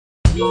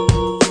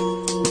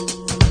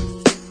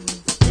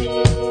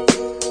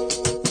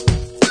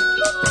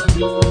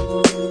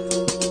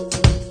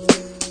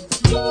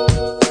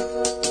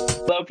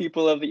Hello,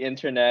 people of the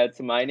internet.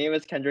 My name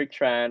is Kendrick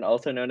Tran,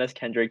 also known as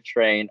Kendrick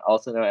Train,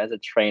 also known as a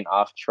train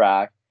off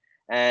track.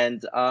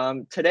 And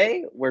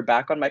today we're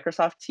back on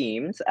Microsoft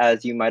Teams.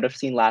 As you might have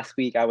seen last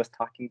week, I was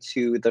talking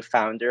to the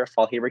founder of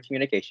Fallhaber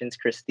Communications,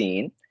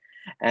 Christine.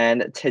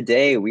 And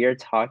today we are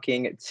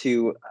talking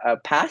to a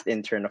past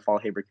intern of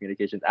Fallhaber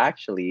Communications,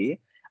 actually.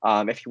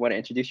 If you want to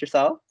introduce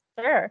yourself.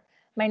 Sure.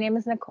 My name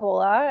is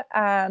Nikola.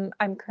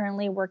 I'm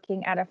currently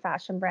working at a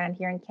fashion brand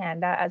here in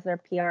Canada as their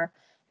PR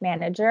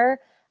manager.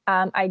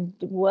 I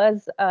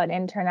was an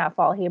intern at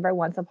Fallhaber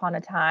once upon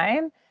a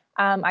time.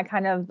 I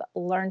kind of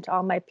learned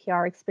all my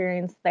PR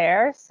experience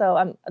there. So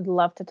I'd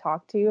love to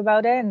talk to you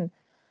about it and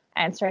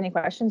answer any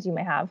questions you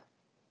may have.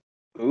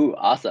 Ooh,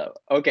 awesome.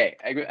 Okay,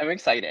 I'm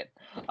excited.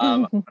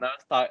 When I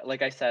was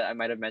like I said, I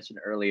might have mentioned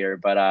earlier,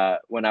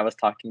 but when I was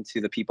talking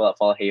to the people at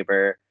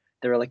Fallhaber,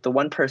 they were like, the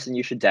one person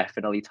you should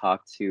definitely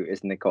talk to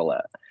is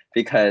Nicola,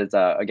 because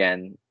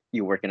again,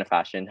 you work in a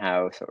fashion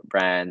house or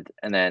brand,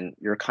 and then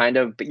you're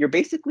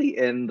basically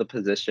in the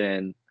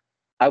position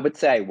I would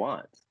say I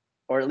want,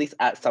 or at least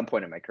at some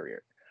point in my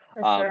career.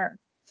 For Um, sure.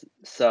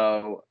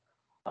 so,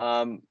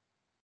 um,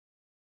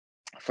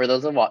 for the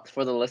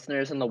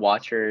listeners and the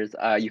watchers,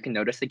 you can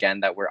notice again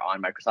that we're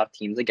on Microsoft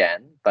Teams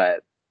again,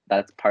 but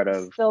that's part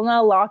of Still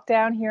no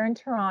lockdown here in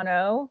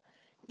Toronto.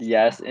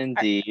 yes, I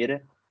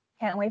indeed.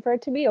 can't wait for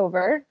it to be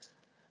over.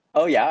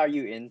 Oh yeah, are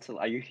you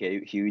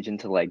huge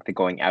into like the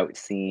going out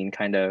scene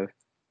kind of?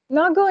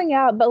 Not going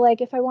out, but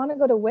like if I want to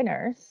go to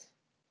Winners,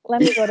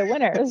 let me go to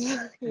Winners,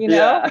 you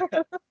know?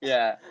 Yeah,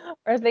 yeah,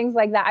 Or things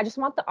like that. I just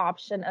want the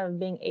option of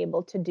being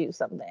able to do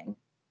something.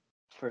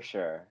 for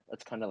sure.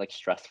 It's kind of like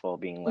stressful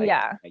being like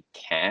Yeah, I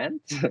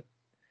can't.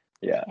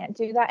 Yeah. can't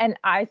do that. And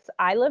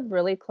I live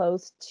really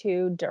close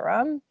to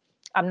Durham.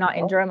 I'm not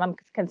in Oh, Durham. I'm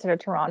considered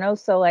Toronto.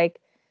 So like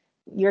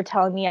you're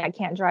telling me I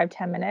can't drive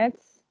 10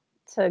 minutes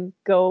to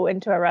go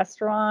into a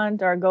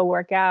restaurant or go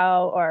work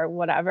out or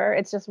whatever.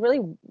 It's just really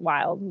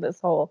wild, this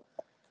whole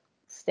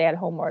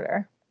stay-at-home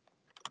order.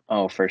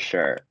 oh, for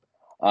sure.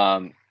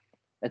 Um,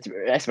 it's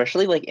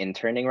especially like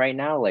interning right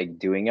now, like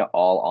doing it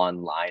all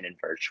online and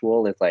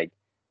virtual is like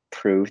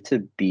proved to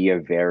be a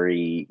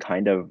very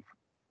kind of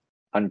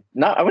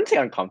not I wouldn't say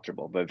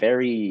uncomfortable, but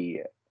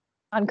very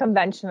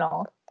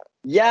Unconventional.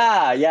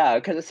 yeah, yeah.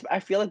 Because I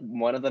feel like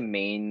one of the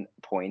main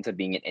points of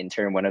being an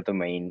intern, one of the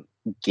main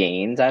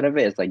gains out of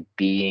it is like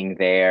being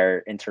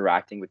there,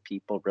 interacting with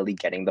people, really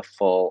getting the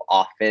full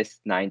office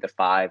 9 to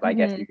 5, I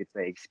guess Hmm. you could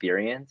say,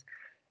 experience.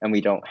 And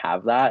we don't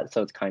have that.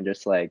 So it's kind of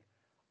just like,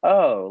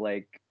 oh,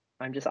 like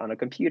I'm just on a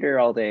computer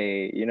all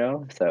day, you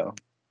know? So,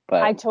 but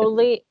it's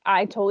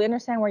I totally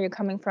understand where you're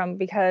coming from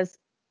because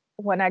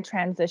when I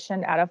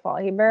transitioned out of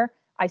Fallhaber,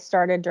 I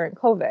started during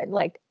COVID.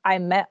 Like I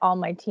met all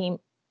my team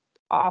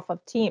off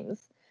of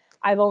Teams.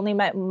 I've only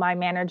met my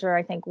manager,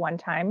 I think, one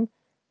time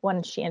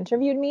when she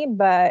interviewed me,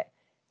 but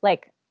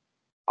like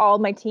all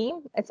my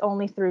team, it's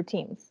only through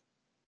Teams.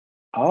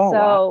 oh, wow.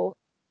 So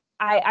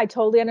I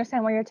totally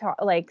understand what you're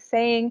like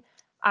saying.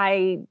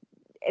 I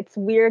It's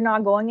weird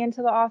not going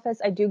into the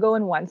office. I do go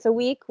in once a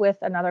week with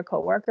another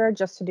coworker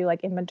just to do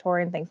like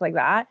inventory and things like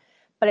that,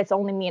 but it's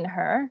only me and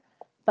her.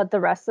 But the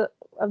rest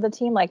of the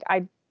team, like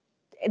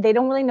they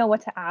don't really know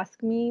what to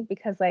ask me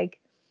because like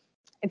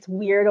it's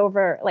weird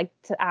over like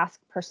to ask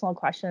personal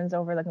questions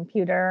over the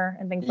computer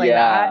and things like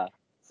that. Yeah.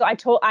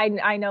 So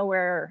I know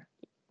where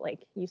like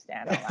you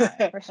stand on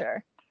that for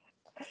sure.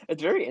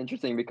 It's very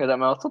interesting because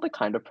I'm also the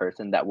kind of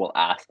person that will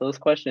ask those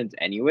questions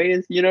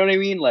anyways, you know what I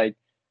mean? Like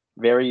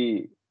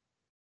very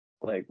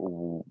like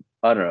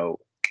I don't know.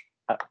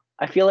 I,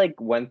 I feel like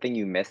one thing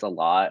you miss a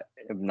lot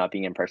of not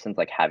being in person is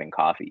like having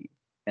coffee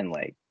and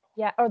like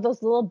Yeah, or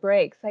those little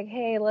breaks, like,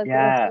 hey, let's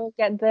yeah. go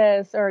get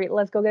this, or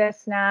let's go get a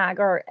snack,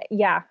 or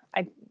yeah,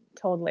 I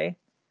totally.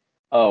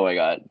 Oh my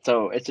God.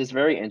 So it's just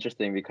very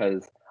interesting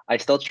because I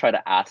still try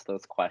to ask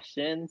those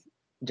questions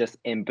just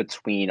in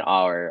between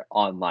our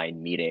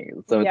online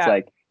meetings. So it's Yeah,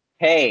 like,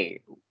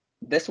 hey,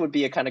 this would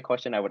be a kind of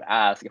question I would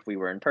ask if we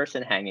were in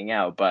person hanging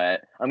out,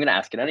 but I'm gonna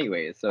ask it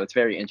anyways. So it's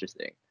very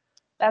interesting.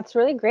 that's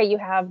really great you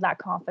have that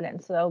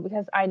confidence though,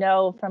 because I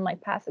know from like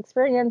past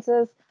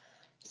experiences,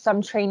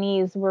 some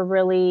trainees were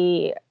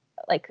really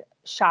like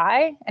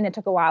shy and it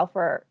took a while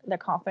for their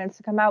confidence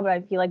to come out, but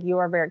I feel like you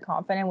are very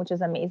confident, which is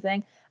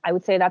amazing. I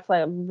would say that's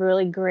like a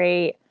really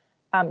great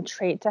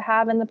trait to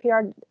have in the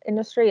PR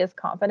industry is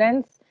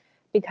confidence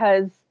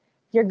because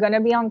you're going to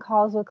be on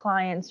calls with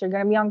clients, you're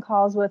going to be on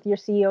calls with your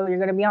CEO, you're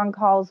going to be on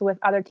calls with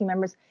other team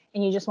members,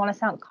 and you just want to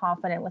sound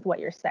confident with what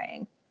you're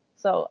saying.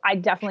 So I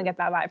definitely get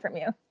that vibe from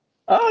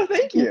Oh,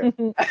 thank you.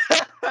 you.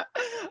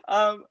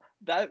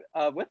 That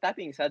with that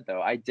being said,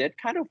 though, I did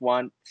kind of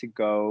want to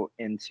go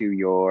into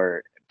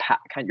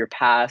kind of your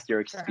past, your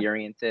Sure.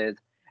 experiences,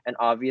 and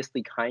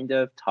obviously kind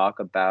of talk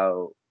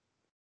about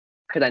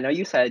because I know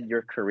you said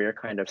your career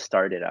kind of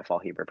started at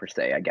Fallhaber per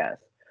se, I guess.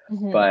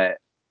 Hmm. But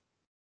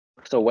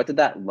so what did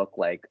that look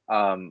like?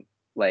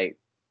 Like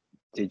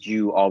did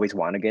you always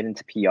want to get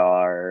into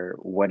PR?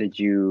 Did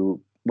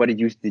you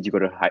go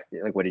to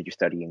like what did you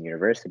study in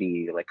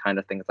university? Like kind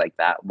of things like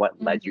that.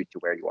 What led you Mhm. to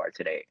where you are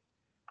today?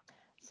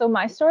 So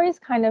my story is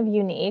kind of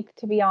unique,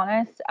 to be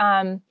honest.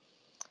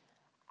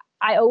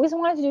 I always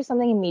wanted to do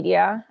something in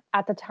media.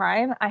 At the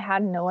time, I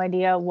had no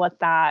idea what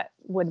that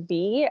would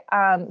be.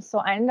 So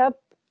I ended up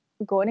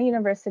going to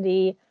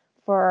university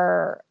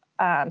for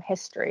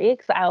history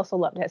because I also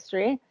loved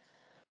history.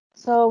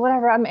 So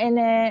whatever, I'm in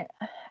it,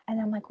 and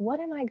I'm like, what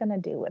am I gonna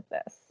do with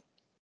this?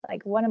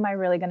 Like, what am I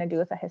really gonna do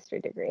with a history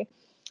degree?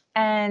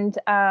 And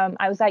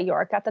I was at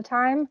York at the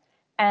time,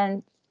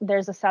 and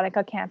there's a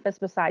Seneca campus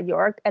beside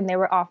York, and they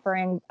were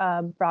offering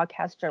a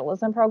broadcast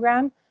journalism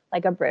program,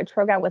 like a bridge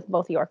program with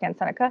both York and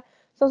Seneca.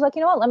 So I was like,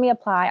 you know what, let me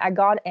apply. I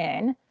got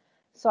in.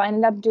 So I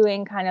ended up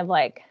doing kind of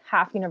like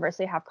half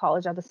university, half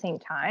college at the same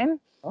time,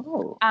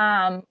 Oh,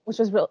 which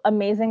was real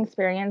amazing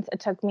experience. It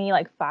took me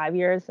like 5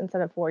 years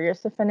instead of 4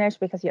 years to finish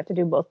because you have to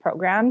do both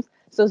programs.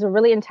 So it was a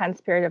really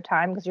intense period of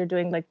time because you're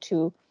doing like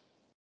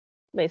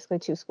basically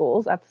two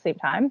schools at the same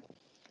time.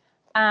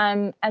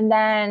 And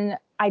then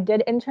I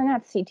did intern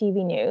at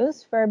CTV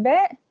News for a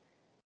bit,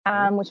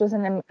 oh, which was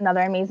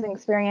another amazing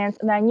experience.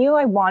 And I knew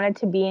I wanted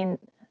to be in,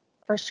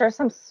 for sure,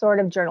 some sort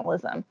of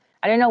journalism.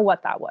 I didn't know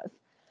what that was.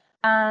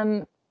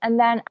 And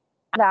then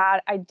after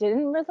that, I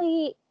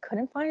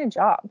couldn't find a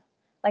job.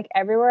 Like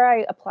everywhere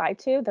I applied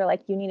to, they're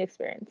like, you need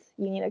experience,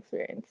 you need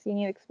experience, you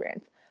need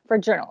experience for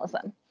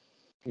journalism.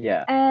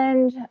 yeah.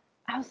 And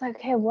I was like,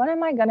 okay, what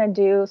am I gonna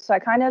do? So I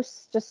kind of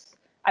just,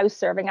 I was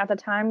serving at the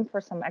time for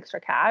some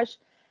extra cash.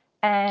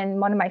 And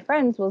one of my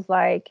friends was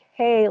like,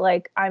 hey,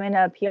 like I'm in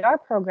a PR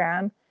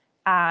program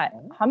at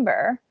Oh,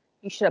 Humber.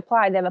 You should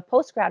apply. They have a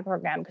post grad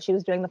program because she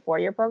was doing the 4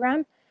 year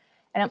program.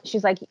 And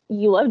she's like,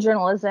 you love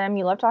journalism,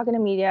 you love talking to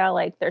media.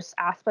 Like there's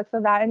aspects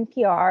of that in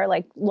PR.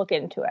 Like look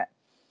into it.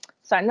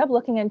 So I ended up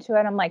looking into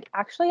it. I'm like,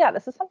 actually, yeah,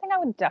 this is something I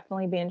would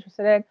definitely be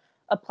interested in.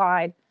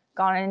 Applied,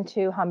 gone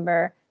into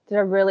Humber, did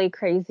a really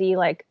crazy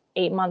like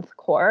 8 month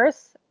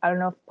course. I don't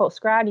know if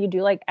post grad you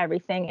do like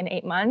everything in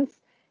 8 months.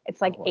 It's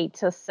like oh, 8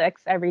 to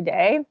 6 every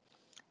day.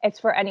 It's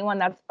for anyone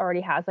that's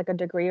already has like a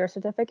degree or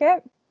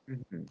certificate.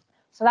 mhm.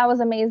 So that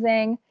was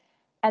amazing.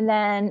 And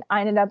then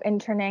I ended up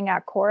interning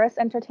at Chorus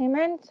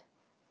Entertainment.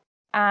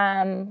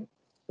 Um,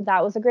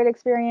 that was a great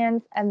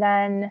experience. And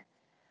then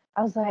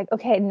I was like,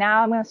 okay,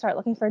 now I'm going to start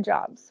looking for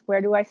jobs. Where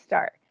do I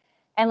start?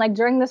 And like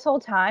during this whole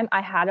time,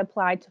 I had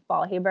applied to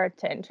Fall Haber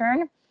to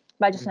intern,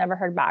 but I just Mhm. never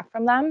heard back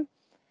from them.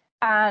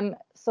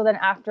 So then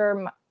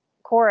after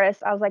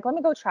chorus, I was like, let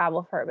me go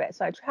travel for a bit.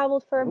 So I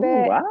traveled for a Ooh,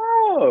 bit.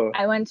 wow.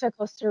 I went to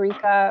Costa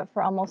Rica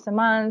for almost a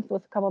month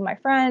with a couple of my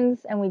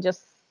friends, and we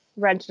just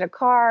rented a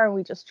car and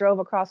we just drove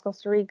across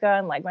Costa Rica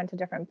and like went to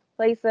different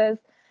places.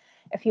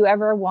 If you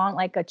ever want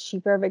like a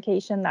cheaper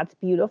vacation that's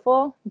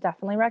beautiful,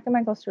 definitely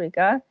recommend Costa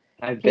Rica.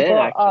 I've been People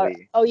are,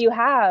 actually. oh, you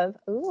have?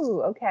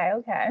 Ooh, okay,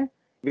 okay.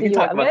 We Did can you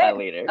talk love about that it?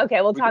 later.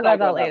 Okay, we'll We talk can about talk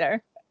that about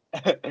later.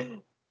 that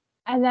later.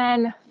 And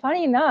then,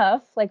 funny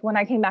enough, like when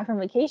I came back from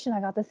vacation, I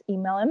got this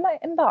email in my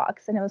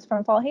inbox, and it was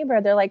from Fall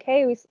Haber. They're like,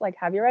 "Hey, we like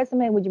have your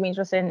resume. Would you be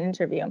interested in an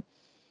interview?"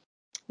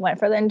 Went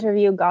for the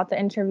interview, got the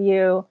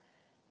interview.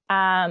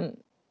 Um,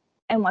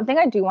 and one thing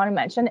I do want to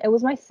mention, it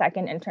was my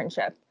second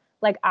internship.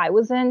 Like I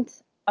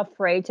wasn't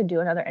afraid to do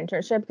another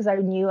internship because I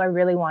knew I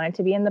really wanted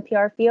to be in the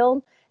PR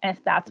field. And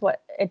if that's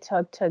what it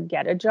took to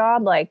get a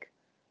job, like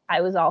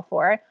I was all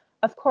for it.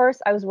 Of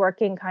course, I was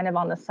working kind of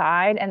on the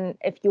side. And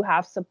if you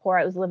have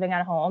support, I was living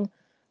at home.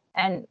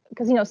 And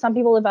because, some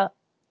people live out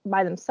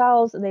by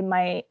themselves, they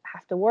might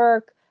have to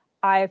work.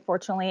 I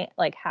fortunately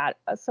like had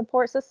a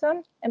support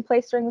system in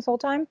place during this whole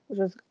time, which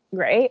was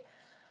great.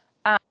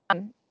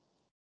 Um,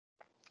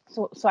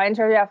 so I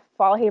interviewed at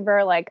Fall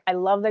Haber. Like I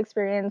love the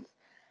experience,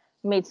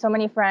 made so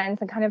many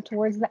friends, and kind of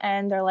towards the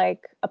end, they're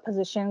like a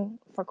position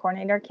for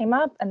coordinator came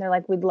up, and they're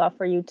like, we'd love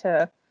for you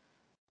to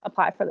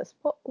apply for this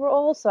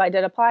role. So I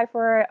did apply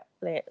for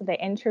it. They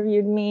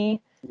interviewed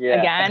me Yeah.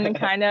 again,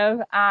 kind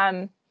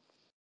of.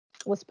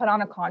 Was put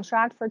on a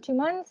contract for 2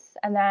 months,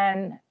 and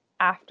then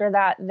after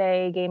that,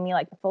 they gave me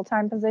like the full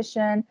time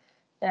position.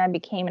 Then I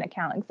became an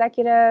account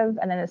executive,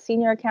 and then a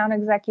senior account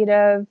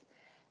executive,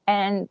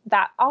 and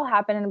that all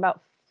happened in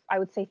about, I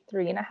would say,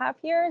 3.5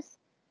 years.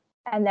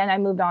 And then I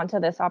moved on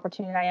to this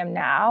opportunity I am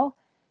now.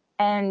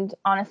 And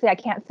honestly, I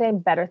can't say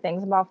better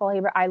things about Fall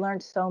Haber. I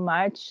learned so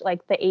much.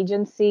 Like the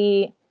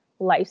agency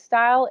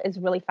lifestyle is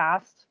really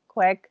fast,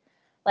 quick.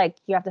 Like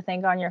you have to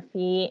think on your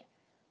feet.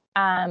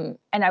 And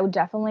I would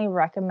definitely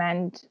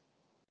recommend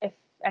if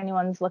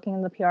anyone's looking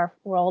in the PR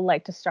world,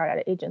 like to start at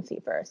an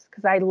agency first,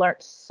 because I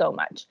learned so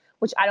much,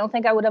 which I don't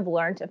think I would have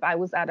learned if I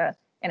was at a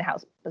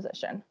in-house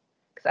position,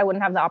 because I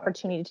wouldn't have the Gotcha.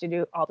 opportunity to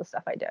do all the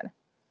stuff I did.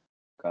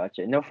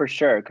 Gotcha. No, for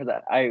sure. Because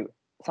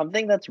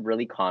something that's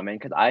really common,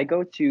 because I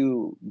go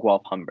to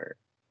Guelph Humber.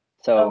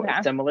 So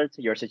Okay. similar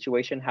to your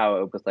situation, how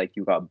it was like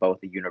you got both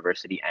a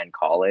university and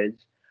college.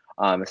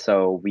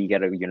 So we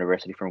get a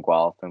university from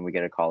Guelph and we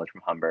get a college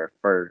from Humber.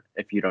 For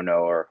if you don't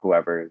know or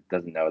whoever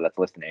doesn't know that's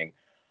listening,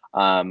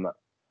 um,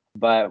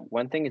 But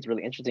one thing is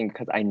really interesting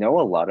because I know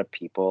a lot of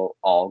people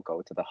all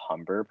go to the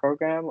Humber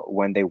program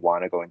when they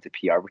want to go into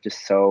PR, which is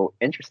so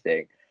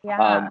interesting. Yeah.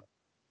 Um,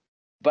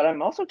 but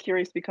I'm also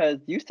curious because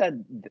you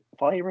said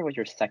Fall Haber was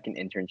your second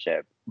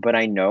internship, but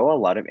I know a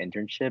lot of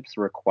internships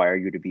require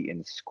you to be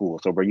in school.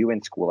 So were you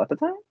in school at the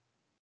time?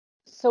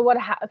 So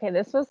okay,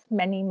 this was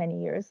many,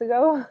 many years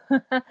ago.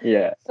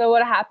 Yeah. So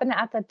what happened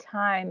at the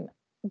time,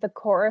 the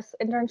chorus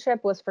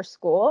internship was for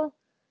school.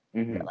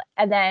 Hmm.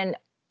 And then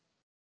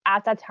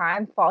at that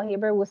time, Fall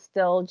Haber was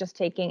still just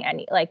taking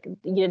any, like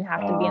you didn't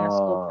have to be in a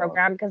school Oh,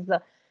 program because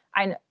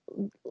I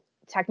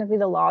technically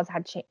the laws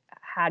had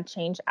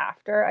changed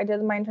after I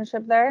did my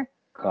internship there.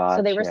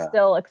 So they were gotcha.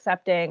 still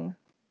accepting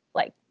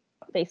like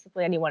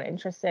basically anyone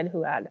interested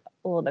who had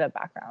a little bit of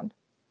background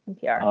in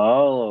PR.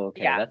 Oh,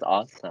 okay, Yeah. that's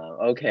awesome.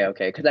 Okay,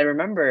 okay. Because I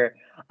remember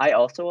I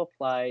also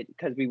applied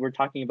because we were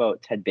talking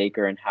about Ted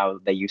Baker and how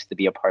they used to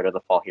be a part of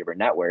the Fall Haber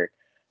network.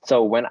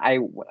 So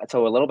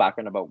so a little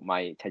background about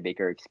my Ted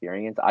Baker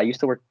experience. I used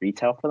to work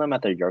retail for them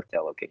at their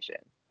Yorkdale location.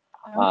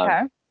 Um,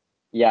 Okay.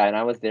 yeah, and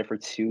I was there for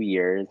 2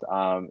 years.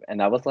 And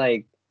that was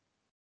like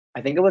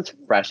I think it was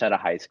fresh out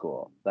of high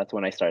school. That's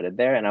when I started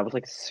there, and I was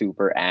like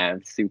super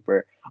amped,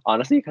 super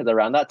honestly, because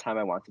around that time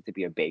I wanted to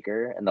be a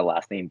baker, and the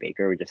last name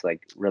Baker would just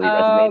like really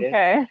resonated.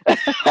 Okay.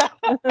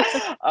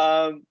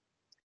 um,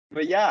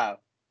 but yeah,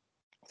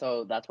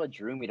 so that's what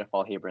drew me to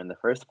Fall Haber in the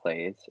first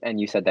place. And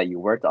you said that you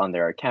worked on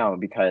their account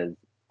because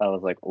I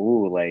was like,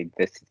 ooh, like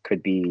this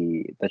could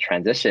be the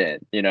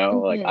transition, you know?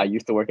 Like I Hmm.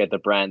 used to work at the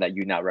brand that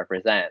you now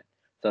represent.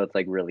 So it's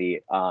like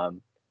really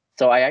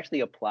so I actually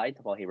applied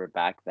to Fall Haber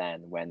back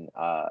then when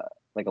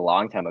like a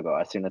long time ago,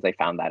 as soon as I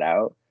found that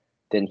out.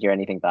 Didn't hear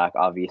anything back,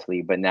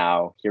 obviously, but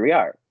now here we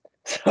are.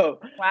 So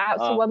Wow.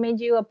 So um what made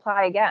you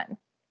apply again?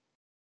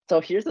 so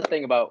here's the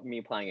thing about me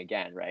applying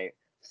again, right?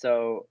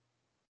 So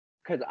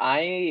because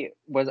I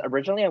went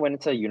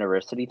into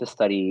university to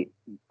study,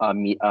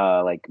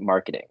 like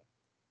marketing.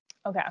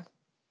 Okay.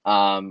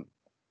 Um,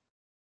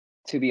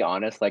 to be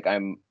honest, like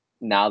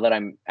now that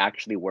I'm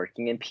actually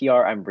working in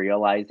PR, I'm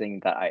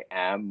realizing that I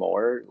am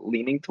more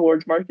leaning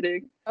towards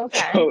marketing.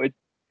 Okay. So it's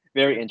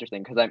very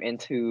interesting because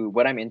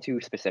what I'm into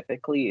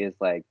specifically is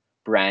like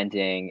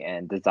branding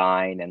and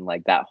design and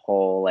like that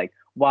whole like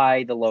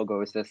why the logo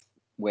is this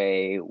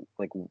way,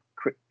 like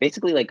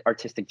basically like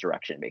artistic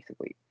direction,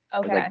 basically is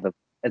like Okay.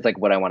 it's like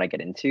what I want to get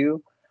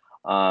into.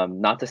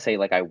 Not to say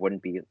like I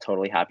wouldn't be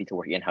totally happy to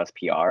work in-house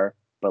PR,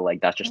 but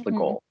like that's just the Hmm.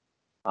 goal.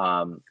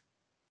 Um,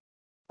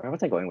 where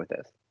was I going with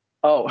this?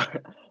 Oh,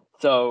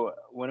 so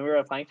when we were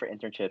applying for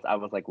internships, I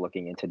was like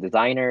looking into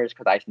designers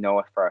because I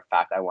know for a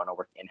fact I want to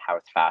work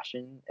in-house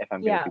fashion if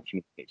I'm going to Yeah. do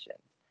communication.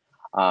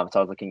 So I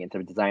was looking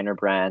into designer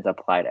brands,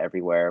 applied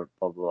everywhere,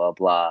 blah blah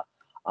blah.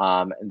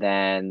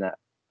 Then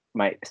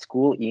my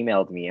school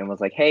emailed me and was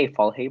like, "Hey,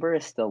 Fall Haber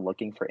is still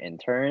looking for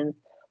interns.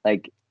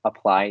 Like,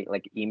 apply.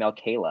 Like, email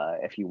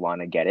Kayla if you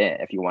want to get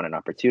in, if you want an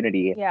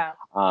opportunity." Yeah.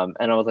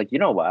 And I was like, you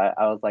know what?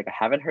 I was like, I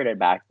haven't heard it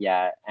back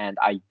yet, and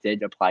I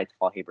did apply to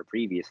Fall Haber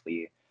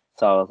previously.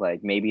 So I was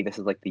like, maybe this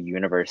is like the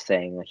universe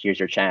saying, like, here's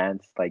your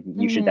chance. Like,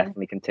 you should Hmm.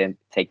 definitely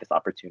take this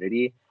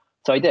opportunity.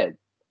 So I did,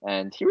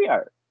 and here we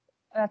are.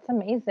 That's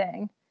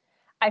amazing.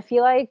 I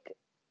feel like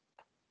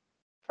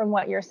from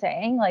what you're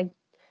saying, like,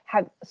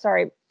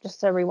 sorry, just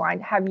to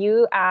rewind, have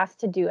you asked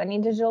to do any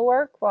digital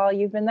work while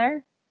you've been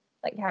there?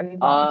 Like, have you Uh,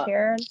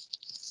 volunteered?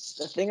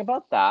 the thing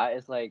about that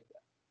is like,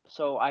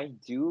 so I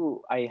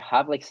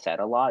have like said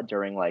a lot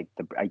during like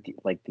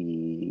like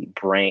the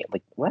brain,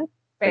 like what?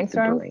 Like the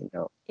Brainstorms? brain,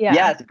 no. Yeah.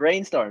 Yes,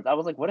 brainstorms. I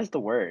was like, what is the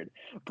word?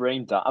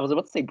 Brain dump. I was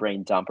about to say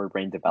brain dump or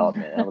brain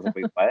development. And I was like,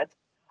 wait,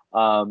 what?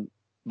 Um,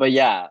 but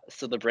yeah,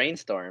 so the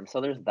brainstorm.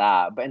 So there's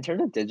that. But in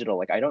terms of digital,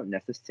 like I don't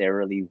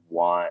necessarily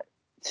want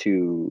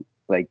to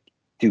like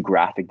do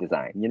graphic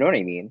design. You know what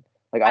I mean?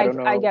 Like I don't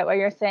I know. get what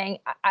you're saying.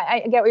 I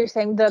get what you're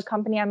saying. The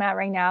company I'm at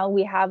right now,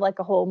 we have like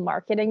a whole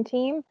marketing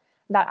team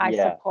that I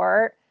Yeah.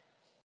 support.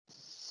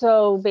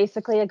 So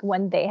basically, like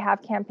when they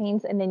have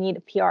campaigns and they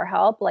need PR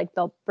help, like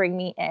they'll bring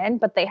me in,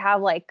 but they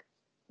have like,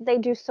 they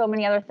do so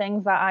many other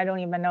things that I don't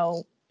even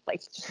know,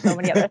 like just so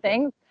many other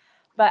things.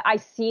 But I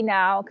see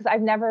now, because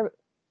I've never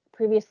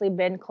previously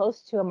been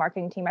close to a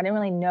marketing team, I didn't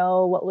really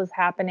know what was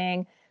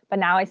happening. But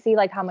now I see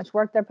like how much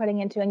work they're putting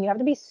into, and you have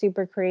to be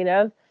super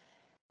creative.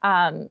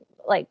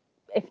 Like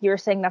if you're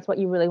saying that's what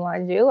you really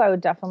want to do, I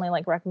would definitely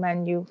like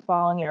recommend you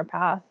following your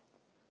path.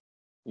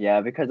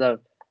 Yeah, because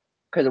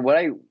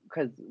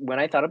when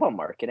I thought about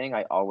marketing,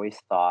 I always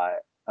thought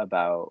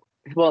about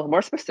well,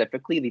 more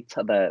specifically,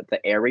 the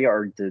area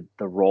or the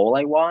role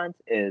I want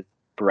is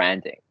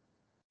branding,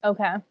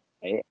 Okay.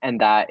 right? And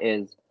that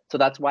is so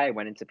that's why I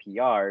went into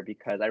PR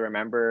because I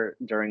remember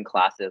during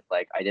classes,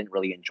 like I didn't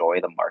really enjoy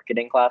the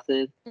marketing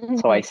classes,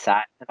 so I Mhm.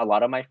 sat and a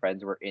lot of my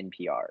friends were in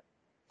PR,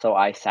 so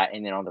I sat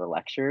in on their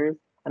lectures,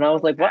 and I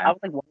was like, what?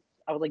 Okay. What?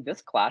 I was like,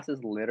 this class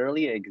is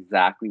literally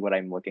exactly what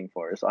I'm looking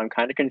for. So I'm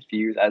kind of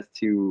confused as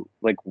to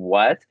like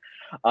what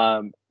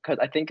because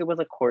I think it was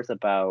a course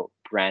about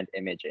brand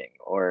imaging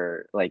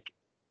or like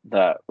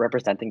the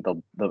representing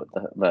the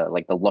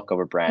like the look of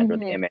a brand or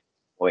the Mhm. image.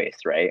 voice,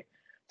 right?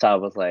 So I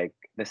was like,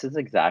 this is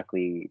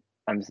exactly,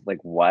 I'm just like,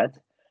 what?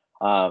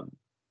 Um,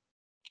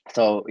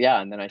 so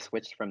yeah, and then I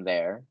switched from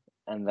there,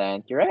 and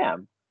then here I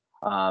am.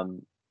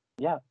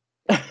 Yeah.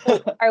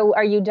 So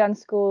are you done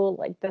school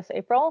like this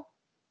April,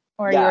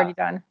 or are you Yeah. already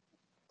done?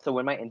 So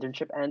when my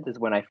internship ends is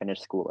when I finish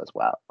school as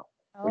well,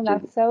 Oh, which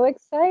is that's so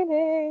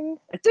exciting.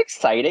 it's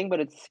exciting, but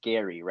it's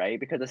scary, right?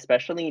 Because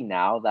especially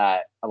now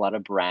that a lot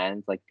of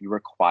brands like you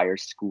require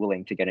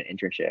schooling to get an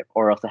internship,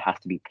 or else it has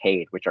to be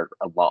paid, which are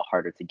a lot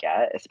harder to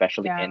get,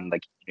 especially Yeah. in the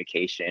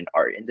communication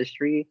art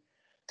industry.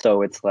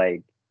 So it's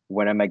like,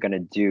 what am I gonna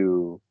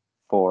do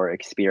for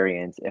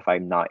experience if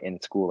I'm not in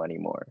school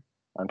anymore?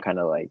 I'm kind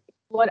of like,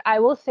 What I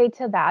will say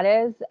to that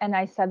is, and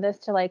I said this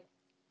to like,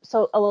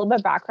 so a little bit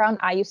of background,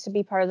 I used to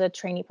be part of the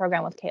trainee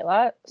program with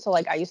Kayla. So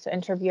like I used to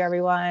interview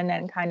everyone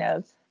and kind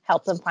of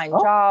help them find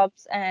oh,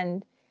 jobs.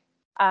 And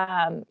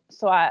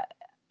so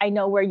I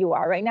know where you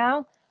are right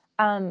now.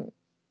 Um,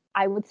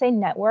 I would say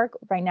network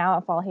right now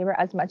at Fall Haber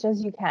as much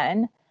as you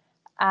can.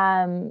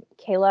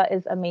 Kayla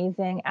is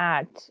amazing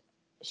at,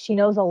 she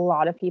knows a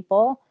lot of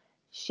people.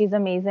 She's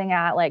amazing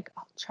at like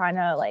trying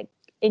to like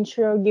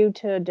intro you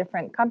to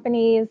different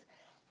companies.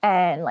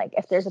 And like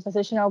if there's a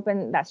position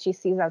open that she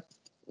sees that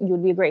you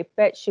would be a great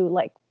fit, she would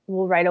like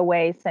will right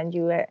away send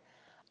you it.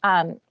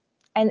 Um,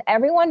 and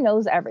everyone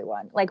knows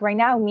everyone. Like right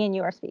now, me and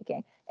you are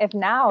speaking.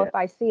 yeah, If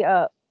I see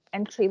a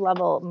entry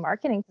level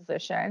marketing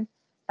position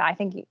that I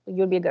think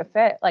you'd be a good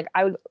fit, like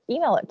I would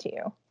email it to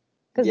you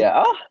because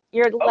yeah,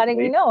 you're letting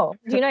me hopefully, know.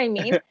 Do you know what I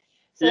mean?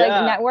 So like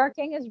yeah,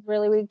 networking is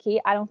really really key.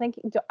 I don't think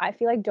I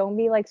feel like don't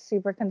be like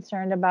super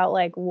concerned about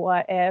like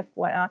what if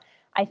what not.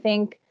 I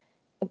think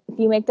if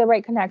you make the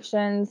right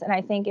connections, and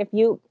I think if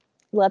you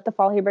let the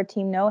Fall Haber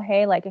team know,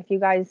 hey, like if you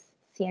guys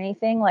see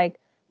anything, like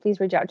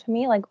please reach out to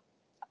me. Like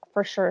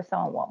for sure,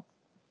 someone will.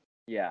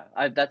 yeah.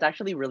 That's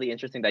actually really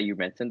interesting that you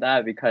mentioned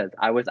that because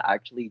I was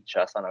actually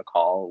just on a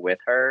call with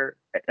her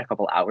a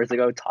couple hours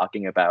ago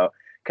talking about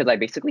because I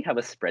basically have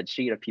a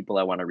spreadsheet of people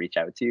I want to reach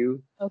out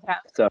to. Okay.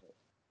 So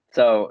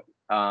so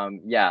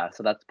yeah,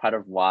 so that's part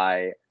of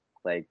why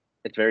like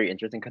it's very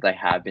interesting because I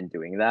have been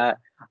doing that.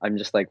 I'm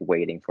just like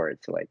waiting for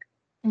it to like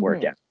work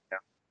Hmm. out. You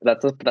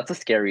know? That's the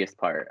scariest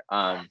part.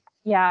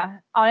 Yeah.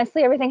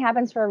 Honestly, everything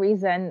happens for a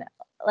reason.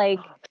 Like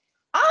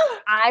Ah!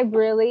 I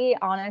really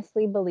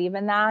honestly believe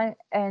in that,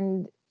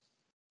 and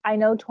I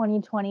know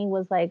 2020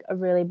 was like a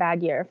really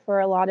bad year for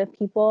a lot of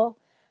people,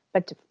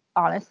 but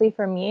honestly,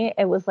 for me,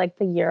 it was like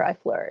the year I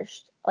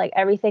flourished. Like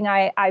everything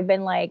I've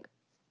been like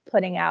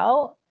putting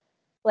out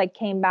like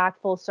came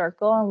back full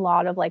circle, and a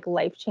lot of like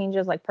life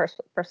changes, like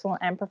personal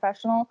and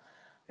professional.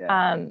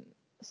 Yeah. Um,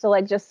 so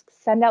like just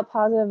send out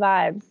positive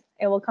vibes.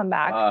 It will come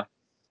back. Uh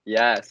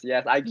yes,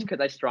 yes. I because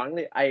I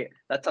strongly I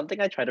that's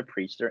something I try to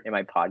preach in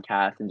my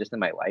podcast and just in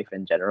my life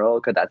in general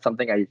because that's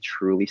something I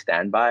truly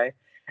stand by.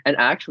 And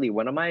actually,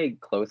 one of my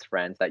close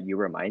friends that you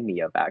remind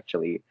me of,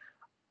 actually,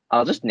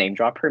 I'll just name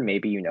drop her.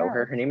 Maybe you know her.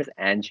 Sure. Her name is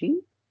Angie.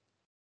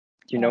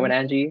 Do you know an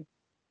Angie, Angie?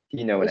 Do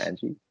you know an is she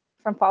Angie?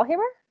 from Fall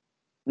Haber?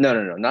 No,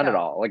 no, no, not at No.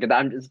 all. Like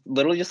I'm just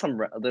literally just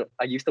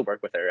I used to work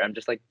with her. I'm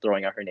just like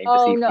throwing out her name to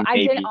see Oh if no, you I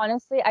didn't maybe.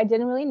 honestly. I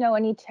didn't really know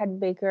any Ted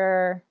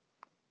Baker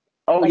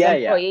Oh like yeah,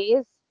 yeah.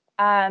 employees.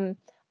 Um,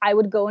 I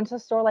would go into the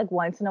store like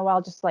once in a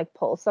while just to, like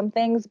pull some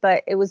things,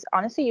 but it was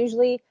honestly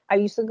usually I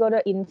used to go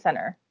to Eden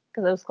Center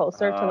because it was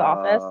closer to the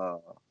office.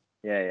 Oh,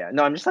 yeah, yeah.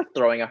 No, I'm just like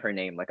throwing out her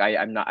name. Like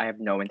I'm not. I have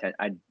no intent.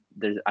 I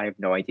have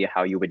no idea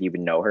how you would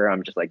even know her.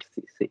 I'm just like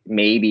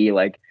maybe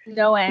like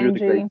No, through the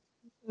great. Angie.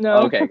 No.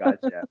 Okay,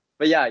 gotcha.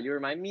 But yeah, you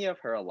remind me of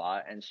her a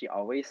lot, and she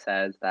always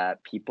says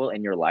that people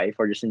in your life,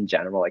 or just in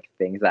general, like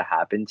things that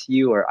happen to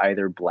you, are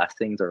either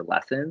blessings or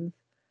lessons.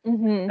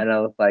 Hmm. And I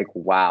was like,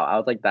 wow. I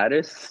was like, that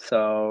is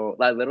so.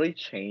 That literally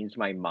changed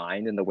my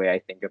mind and the way I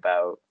think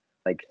about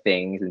like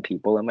things and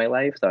people in my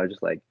life. So I was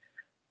just like,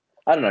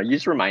 I don't know. You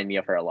just remind me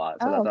of her a lot.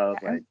 So Oh, that's why I was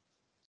okay. like,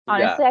 yeah,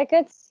 Honestly, I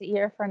could sit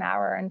here for an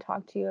hour and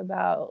talk to you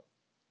about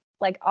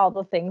like all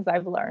the things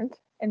I've learned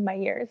in my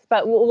years,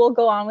 but we'll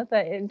go on with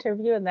the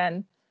interview and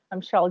then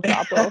I'm sure I'll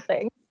drop little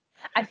things.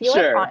 I feel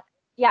like, sure.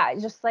 yeah,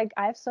 just like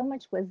I have so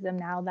much wisdom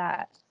now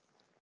that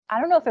I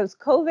don't know if it was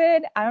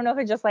COVID. I don't know if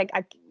it just like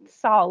I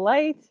saw a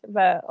light,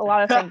 but a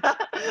lot of things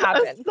A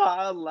happened.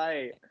 solid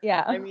light.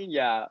 Yeah. I mean,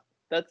 yeah,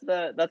 that's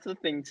the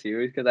thing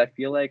too, because I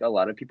feel like a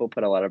lot of people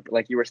put a lot of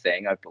like you were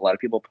saying, a lot of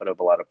people put up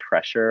a lot of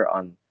pressure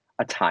on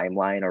a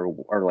timeline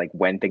or like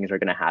when things are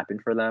gonna happen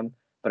for them.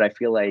 But I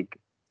feel like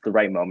the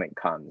right moment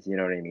comes. You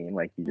know what I mean?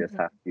 Like you just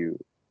have Hmm. to.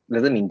 It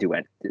doesn't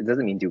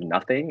mean do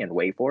nothing and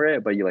wait for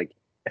it. But you like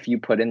if you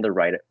put in the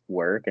right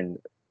work and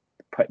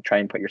try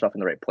and put yourself in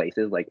the right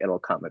places, like it'll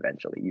come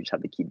eventually. You just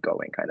have to keep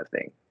going, kind of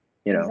thing.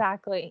 You know?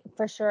 Exactly,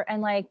 for sure.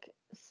 And like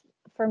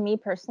for me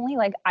personally,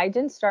 like I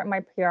didn't start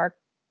my PR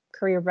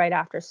career right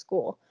after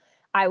school.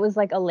 I was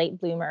like a late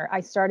bloomer.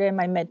 I started in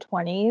my mid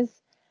 20s.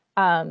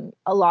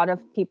 A lot of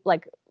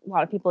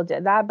people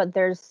did that, but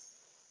there's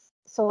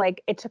so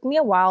like it took me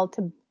a while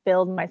to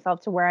build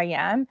myself to where I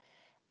am.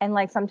 And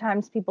like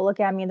sometimes people look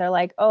at me and they're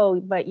like, "Oh,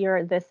 but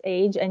you're this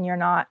age and you're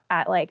not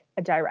at like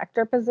a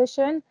director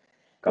position."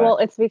 Got Well,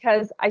 it's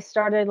because I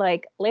started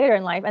like later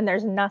in life, and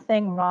there's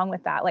nothing wrong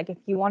with that. Like, if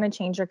you want to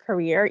change your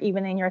career,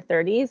 even in your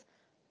 30s,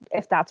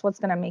 if that's what's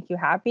going to make you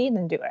happy,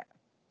 then do it.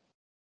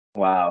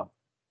 wow.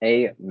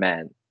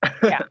 Amen.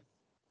 Yeah.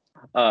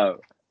 Uh,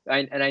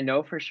 I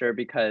know for sure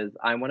because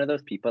I'm one of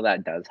those people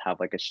that does have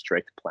like a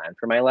strict plan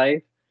for my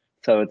life.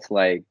 So it's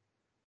like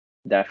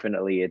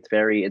definitely it's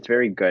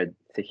very good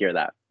to hear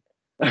that.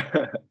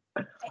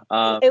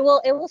 Um, It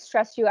will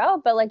stress you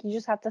out, but like you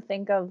just have to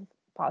think of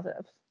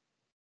positives.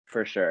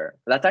 for sure.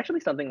 That's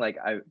actually something like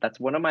that's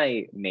one of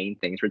my main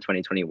things for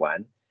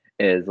 2021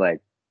 is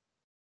like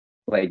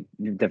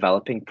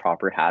developing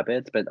proper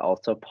habits, but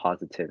also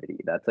positivity.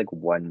 That's like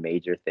one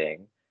major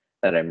thing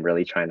that I'm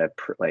really trying to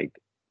like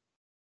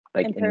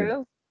in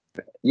Improve.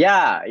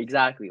 yeah,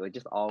 exactly. Like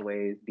just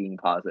always being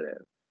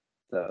positive.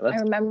 So I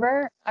that's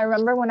remember I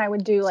remember when I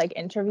would do like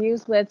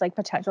interviews with like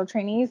potential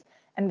trainees,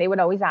 and they would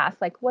always ask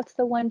like, what's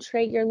the one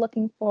trait you're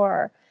looking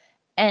for?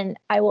 And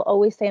I will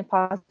always say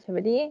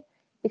positivity,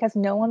 because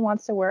no one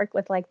wants to work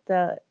with like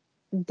the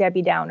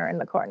Debbie Downer in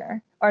the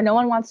corner, or no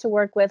one wants to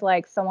work with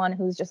like someone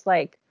who's just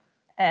like,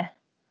 eh,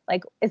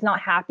 like is not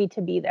happy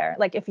to be there.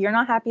 Like, if you're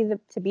not happy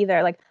to be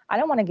there, like I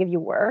don't want to give you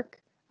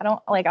work. I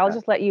don't like, I'll yeah.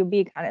 just let you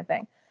be, kind of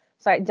thing.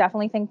 So I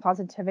definitely think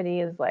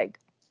positivity is like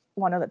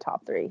one of the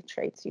top three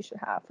traits you should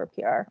have for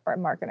PR or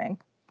marketing.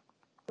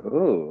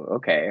 Ooh,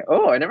 okay.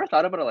 Oh, I never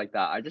thought about it like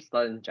that. I just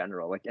thought in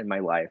general, like in my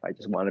life, I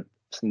just wanted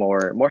just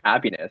more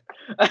happiness,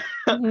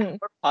 Mhm.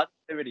 more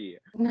positivity.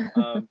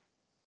 Um,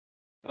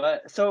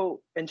 but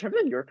so in terms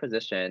of your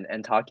position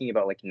and talking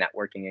about like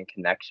networking and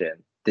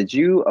connection, did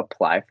you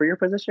apply for your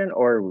position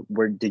or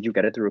did you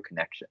get it through a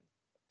connection?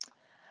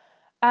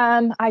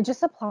 I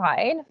just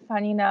applied.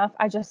 Funny enough,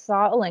 I just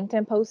saw a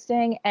LinkedIn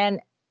posting, and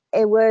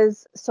it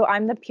was, so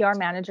I'm the PR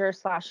manager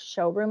slash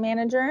showroom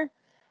manager,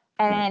 Mhm.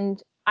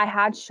 and I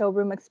had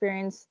showroom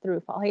experience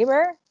through Fall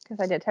Haber because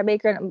I did Ted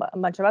Baker and a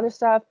bunch of other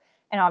stuff,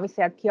 and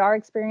obviously I had PR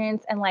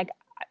experience. And like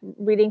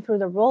reading through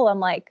the role, I'm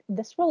like,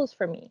 this role is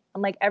for me.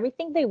 I'm like,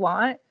 everything they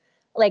want,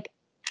 like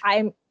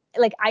I'm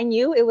like, I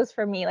knew it was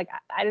for me. Like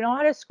I don't know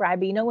how to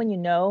describe it. You know, when you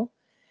know,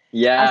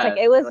 I was like, Yes,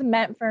 it you're was like,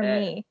 meant for eh,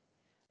 me.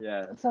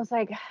 yes. So I was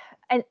like,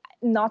 and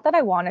not that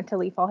I wanted to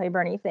leave Fall Haber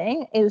or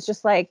anything. It was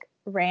just like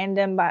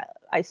random, but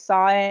I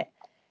saw it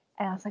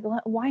and I was like,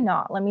 why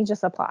not? Let me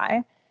just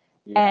apply.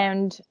 Yeah.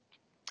 And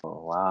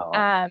Oh, wow.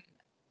 um,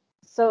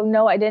 so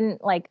no, I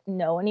didn't like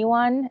know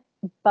anyone,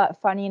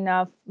 but funny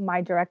enough,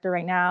 my director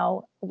right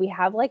now, we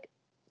have like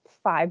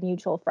five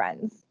mutual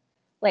friends.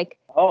 Like,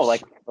 Oh,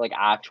 like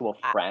actual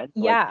friends,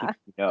 like yeah, people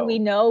you we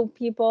know. know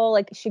people.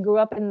 Like, she grew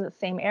up in the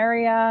same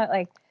area.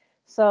 Like,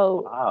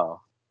 so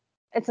Wow.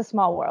 it's a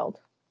small world.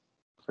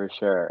 For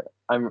sure.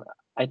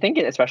 I think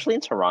especially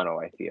in Toronto,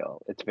 I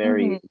feel it's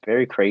Hmm.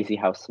 very crazy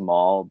how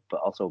small but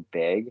also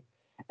big.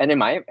 And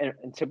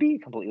to be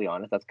completely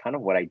honest, that's kind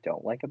of what I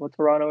don't like about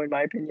Toronto, in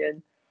my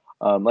opinion.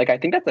 Like I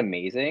think that's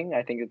amazing.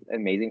 I think it's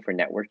amazing for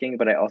networking,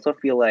 but I also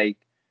feel like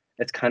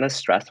it's kind of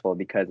stressful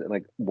because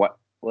what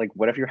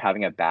if you're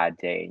having a bad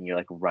day and you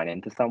like run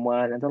into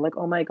someone and they're like,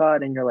 "Oh my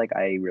God," and you're like,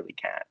 "I really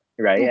can't."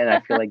 Right? And I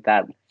feel like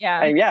that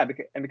Yeah. and yeah,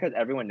 because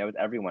everyone knows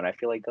everyone, I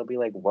feel like they'll be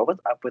like, "What was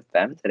up with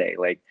them today?"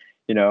 Like,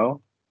 you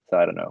know? So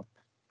I don't know.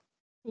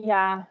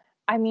 Yeah.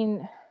 I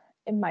mean,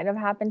 it might have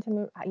happened to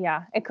me.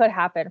 Yeah, it could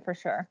happen for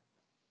sure.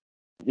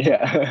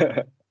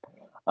 Yeah.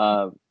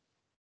 Um,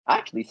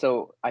 actually,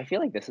 so I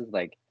feel like this is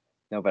like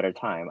no better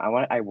time. I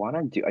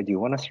do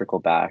want to circle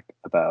back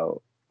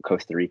about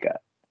Costa Rica.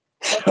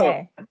 So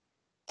Okay.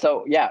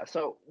 yeah,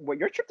 so what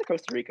your trip to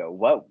Costa Rica,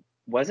 what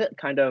was it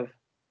kind of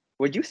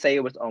would you say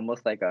it was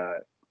almost like a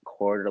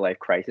quarter life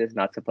crisis?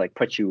 Not to like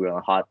put you in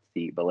a hot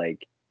seat, but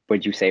like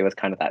would you say it was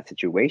kind of that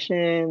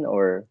situation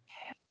or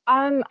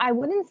I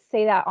wouldn't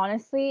say that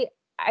honestly.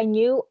 I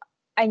knew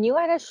I knew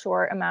I had a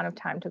short amount of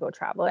time to go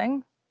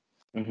traveling.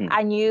 Mhm.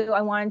 I knew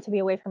I wanted to be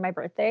away for my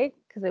birthday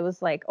because it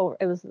was like, oh,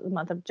 it was the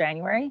month of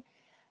January,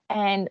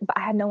 and but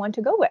I had no one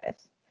to go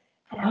with.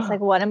 And I was like,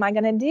 what am I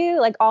gonna do?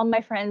 Like, all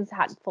my friends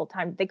had full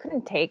time. They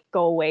couldn't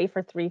go away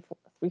for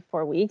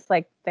 4 weeks.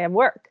 Like, they have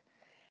work.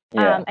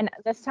 Yeah. And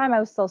this time I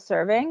was still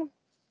serving,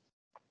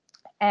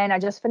 and I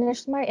just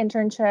finished my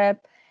internship,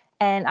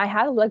 and I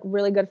had like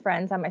really good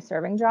friends at my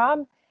serving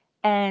job,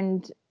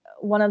 and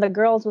one of the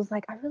girls was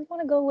like, I really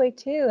want to go away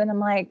too, and I'm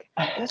like,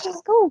 let's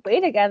just go away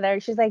together.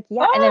 She's like,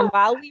 yeah. And then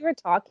while we were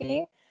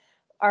talking,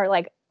 our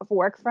like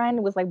work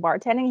friend was like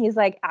bartending. He's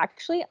like,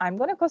 actually, I'm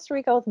going to Costa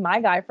Rica with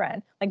my guy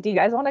friend. Like, do you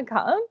guys want to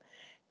come?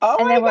 Oh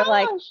And then we're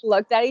like, my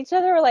looked at each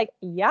other. We're like,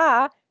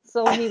 yeah.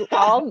 So we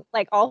gosh.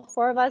 all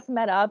four of us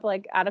met up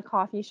like at a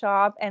coffee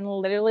shop and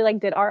literally like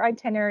did our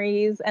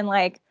itineraries, and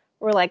like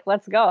we're like,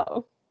 let's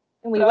go.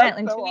 And we That's went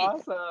in so 2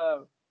 weeks.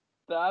 awesome.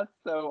 That's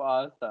so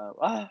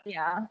awesome.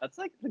 Yeah. That's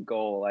like the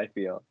goal, I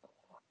feel.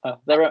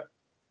 There were,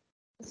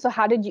 So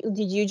how did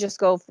you just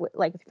go with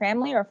like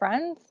family or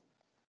friends?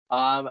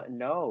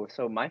 no.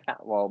 So my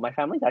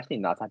family's actually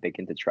not that big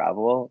into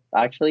travel,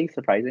 actually,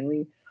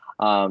 surprisingly.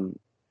 Um,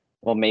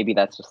 well, maybe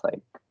that's just like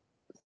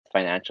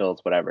financials,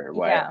 whatever,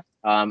 what. Yeah.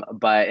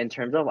 But in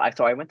terms of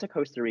so I went to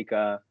Costa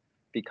Rica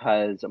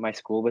because my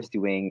school was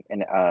doing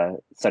an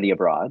study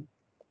abroad.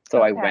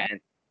 So I Okay.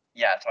 went,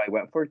 yeah, so I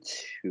went for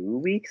 2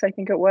 weeks, I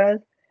think it was,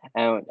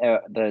 and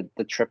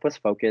the trip was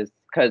focused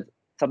because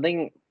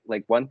something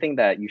like one thing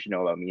that you should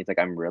know about me is like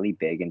I'm really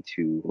big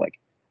into like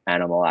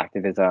animal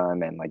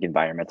activism and like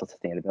environmental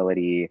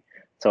sustainability.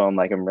 So I'm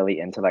really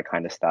into that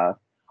kind of stuff.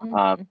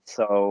 Hmm.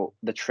 So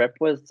the trip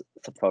was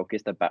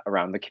focused about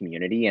around the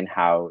community and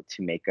how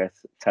to make us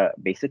to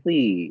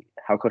basically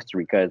how Costa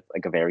Rica is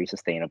like a very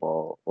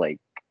sustainable like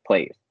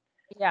place.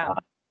 Yeah. Uh,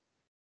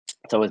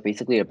 so it was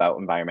basically about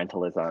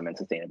environmentalism and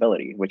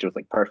sustainability, which was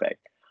like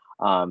perfect.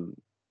 Um,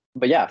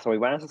 but yeah, so we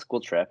went as a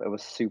school trip. It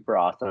was super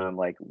awesome.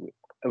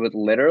 It was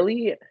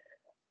literally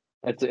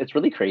it's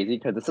really crazy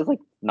because this is like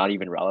not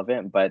even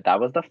relevant, but that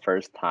was the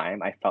first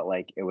time I felt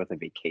like it was a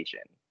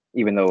vacation,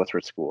 even though it was for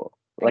school.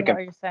 I Like get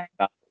what you're saying.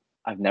 felt,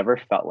 I've never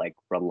felt like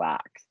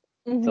relaxed.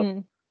 So Hmm.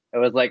 it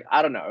was like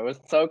I don't know, it was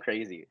so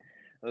crazy.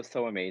 It was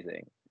so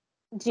amazing.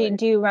 Like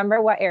Do you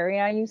remember what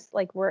area you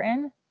like were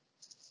in?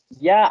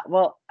 yeah,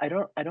 well, I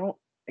don't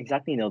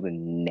exactly know the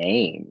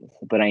names,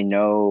 but I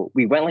know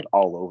we went like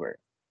all over.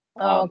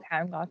 Oh, Um,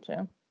 okay, got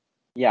you.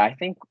 yeah, I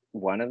think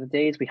one of the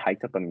days we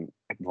hiked up a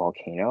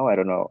volcano. I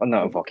don't know. Oh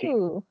no, a volcano.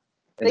 Ooh. Is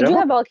They there a do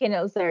have volcano?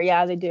 volcanoes there.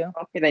 Yeah, they do.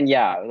 Okay, then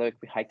yeah, like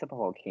we hiked up a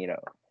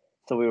volcano.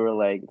 So we were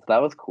like, so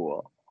that was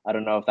cool. I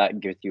don't know if that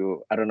gives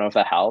you, I don't know if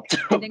that helped,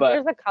 I think but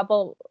there's a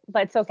couple,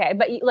 but it's okay.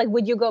 But like,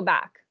 would you go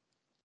back?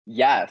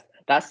 yes,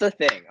 that's the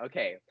thing.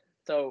 Okay,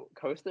 so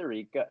Costa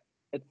Rica,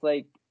 it's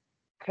like,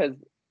 because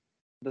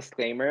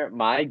disclaimer,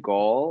 my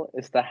goal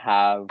is to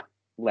have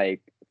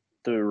like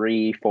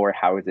 3, 4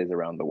 houses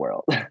around the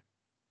world.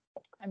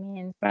 I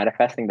mean,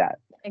 Manifesting that.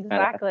 Manifest.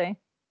 exactly.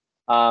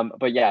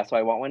 But yeah, so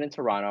I want one in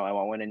Toronto, I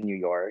want one in New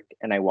York,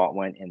 and I want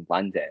one in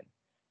London.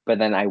 But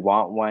then I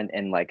want one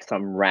in like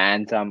some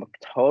random,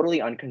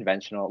 totally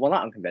unconventional. Well,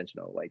 not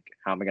unconventional. Like,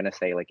 how am I gonna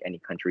say like any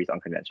country is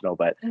unconventional?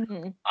 But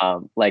Hmm.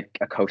 like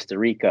a Costa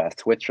Rica,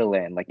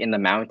 Switzerland, like in the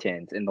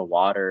mountains, in the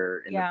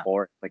water, in the Yeah.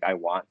 forest. Like I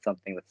want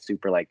something that's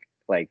super like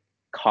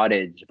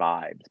cottage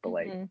vibes, but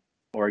like Hmm.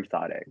 more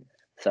exotic.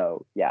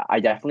 So yeah, I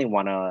definitely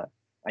wanna.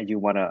 I do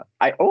wanna.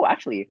 I oh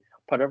actually,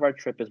 part of our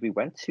trip is we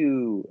went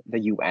to the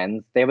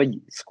UN. They have a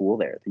school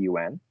there, the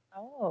UN.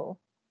 Oh,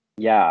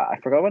 Yeah, I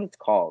forgot what it's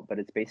called, but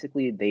it's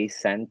basically they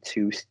send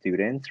 2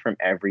 students from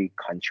every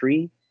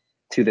country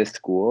to this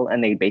school,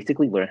 and they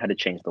basically learn how to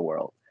change the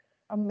world.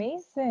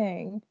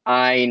 amazing.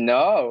 I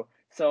know.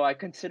 So I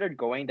considered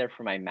going there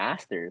for my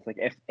master's. Like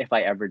if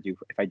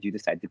I do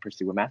decide to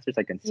pursue a master's,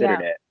 I considered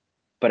Yeah. it.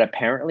 But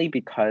apparently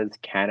because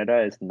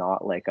Canada is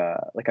not like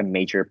a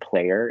major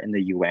player in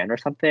the UN or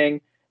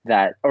something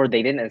that or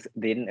they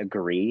didn't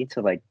agree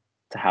to like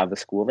to have the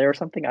school there or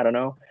something, I don't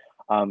know.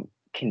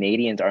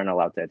 Canadians aren't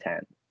allowed to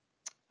attend.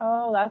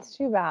 Oh, that's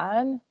too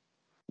bad.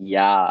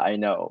 Yeah, I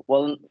know.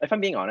 Well, if I'm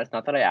being honest,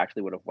 not that I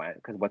actually would have went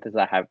because what does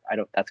that have? I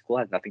don't. That school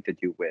has nothing to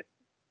do with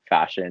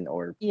fashion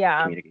or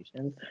Yeah.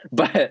 communications.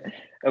 But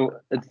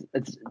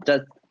it's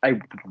just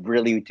I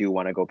really do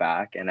want to go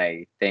back, and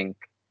I think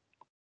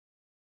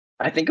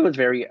it was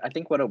very. I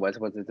think what it was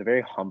it's a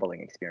very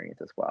humbling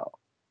experience as well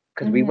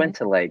because we Hmm. went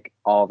to like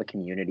all the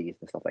communities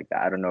and stuff like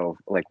that. I don't know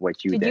like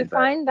what you Did you did, but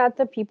find that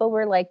the people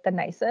were like the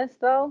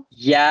nicest though?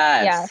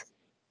 yes, Yes,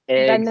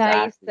 the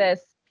exactly.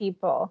 nicest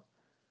people.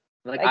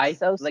 Like Like I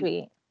so like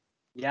sweet.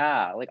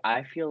 yeah, like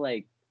I feel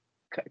like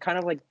kind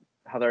of like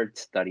how there are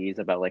studies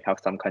about like how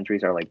some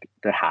countries are like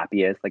the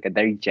happiest, like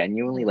they're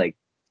genuinely Mhm. like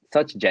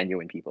such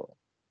genuine people,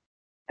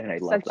 and I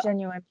love Such that.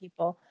 genuine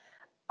people.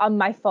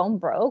 My phone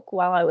broke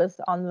while I was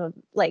on the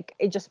like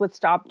it just would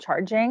stop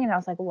charging and I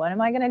was like, what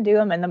am I gonna do?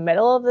 I'm in the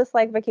middle of this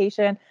like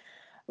vacation.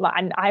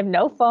 I have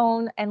no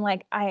phone and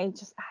like I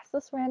just asked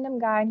this random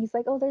guy and he's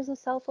like, oh, there's a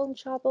cell phone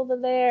shop over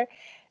there.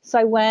 So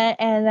I went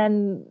and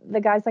then the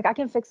guy's like, I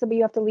can fix it, but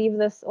you have to leave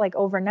this like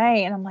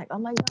overnight. And I'm like, oh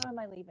my God, am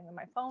I leaving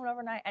my phone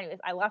overnight? Anyways,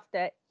 I left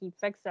it. He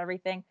fixed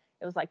everything.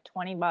 It was like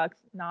 20 bucks,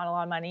 not a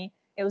lot of money.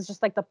 It was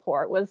just like the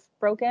port was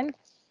broken.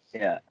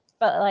 Yeah,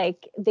 But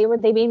like they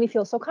made me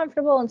feel so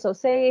comfortable and so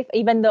safe,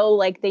 even though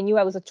like they knew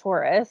I was a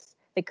tourist.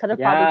 They could have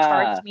probably yeah,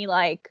 charged me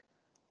like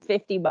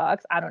 50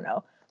 bucks. I don't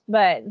know.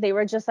 But they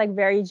were just like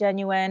very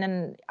genuine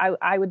and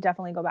I would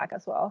definitely go back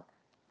as well.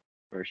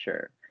 for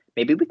sure.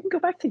 Maybe we can go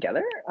back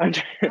together.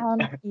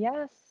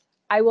 Yes.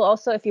 I will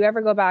also, if you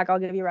ever go back, I'll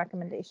give you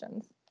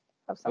recommendations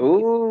of some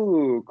places.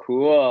 Ooh,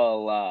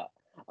 cool.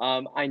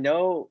 I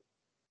know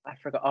I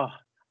forgot. Oh,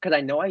 because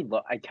I know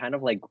I kind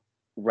of like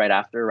right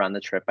after around the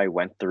trip, I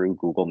went through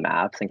Google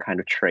Maps and kind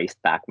of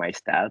traced back my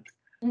steps,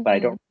 but I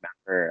Hmm. don't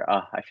remember.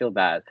 Oh, I feel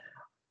bad,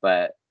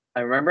 but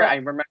I Well,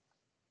 remember.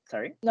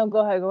 Sorry. no, go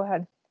ahead, go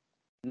ahead.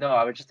 No,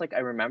 I was just like I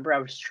remember I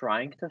was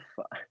trying to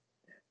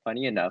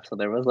funny enough. So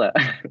there was a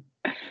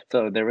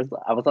so there was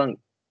I was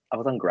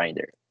on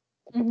Grinder.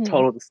 Hmm.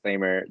 Total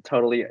disclaimer,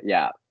 totally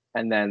yeah.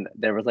 And then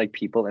there was like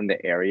people in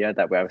the area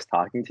that I was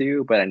talking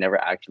to, but I never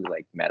actually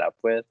like met up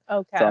with.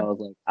 So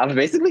Okay. I was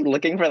basically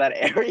looking for that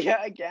area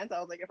again. So I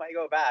was like, if I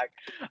go back,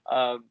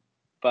 um,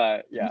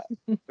 But yeah,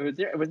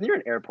 it was near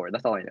an airport.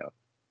 That's all I know.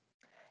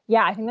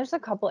 Yeah, I think there's a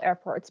couple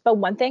airports. But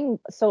one thing,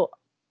 so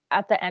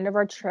at the end of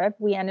our trip,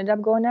 we ended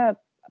up going to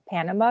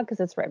Panama because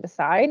it's right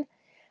beside.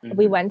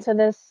 We Hmm. went to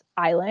this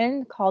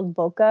island called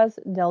Bocas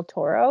del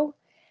Toro.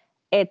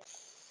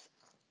 It's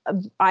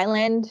an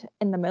island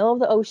in the middle of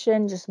the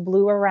ocean, just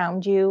blue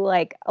around you.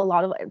 Like a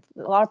lot of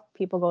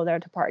people go there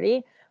to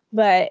party,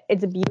 but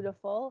it's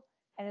beautiful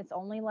and it's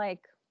only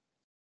like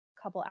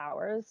a couple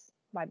hours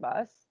by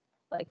bus,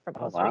 like from Oh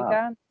Costa wow.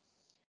 Rica.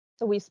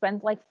 So we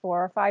spent like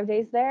 4 or 5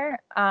 days there.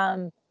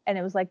 And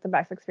it was like the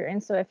best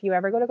experience. So if you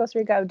ever go to Costa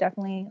Rica, I would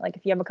definitely like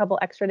if you have a couple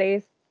extra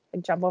days,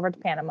 like jump over to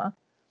Panama.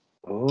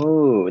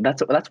 Oh,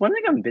 that's one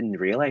thing I've been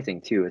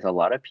realizing too, is a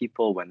lot of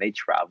people when they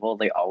travel,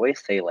 they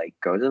always say like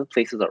go to the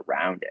places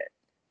around it.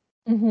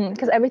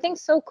 Because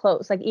everything's so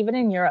close. Like even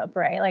in Europe,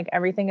 right? Like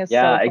everything is so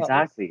Yeah, close.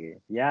 exactly.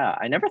 Yeah,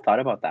 I never thought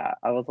about that.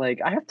 I was like,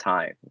 I have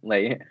time.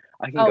 Like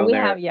I can Oh, go we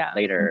have, there yeah.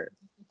 later,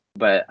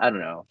 but I don't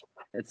know.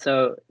 It's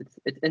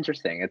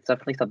interesting. It's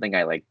definitely something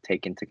I like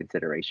take into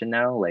consideration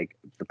now, like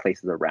the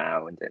places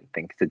around and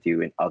things to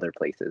do in other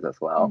places as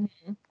well.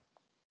 Mhm.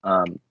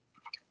 Um,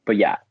 but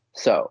yeah,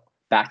 so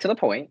back to the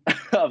point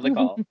of the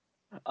call.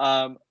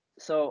 Um,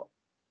 so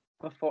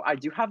before I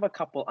do have a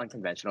couple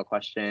unconventional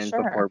questions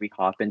Sure. before we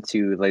hop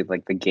into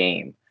like the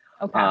game.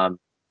 Okay. Um,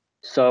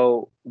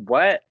 so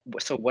what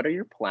are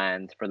your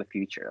plans for the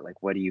future?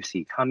 Like what do you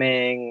see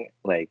coming?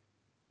 Like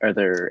are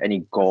there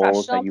any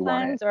goals that Professional you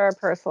want to plans or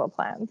personal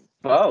plans?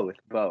 both.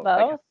 Like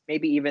Both.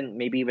 maybe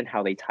even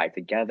how they tie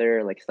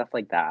together, like stuff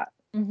like that.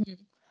 hmm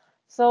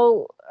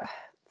So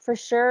for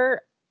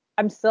sure,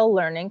 I'm still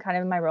learning kind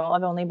of my role.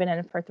 I've only been in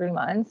it for 3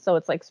 months, so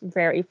it's like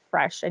very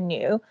fresh and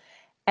new.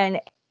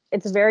 And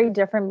it's very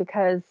different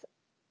because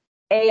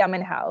A, I'm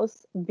in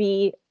house.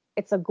 B,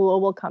 it's a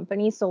global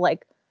company. So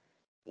like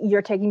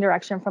you're taking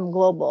direction from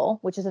global,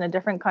 which is in a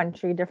different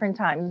country, different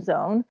time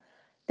zone.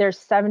 There's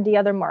 70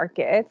 other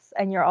markets,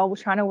 and you're all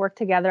trying to work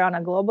together on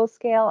a global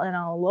scale and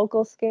on a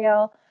local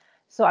scale.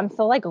 So I'm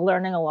still like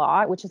learning a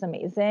lot, which is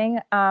amazing.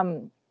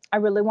 I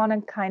really want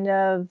to kind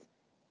of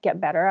get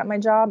better at my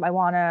job. I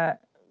want to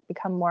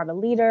become more of a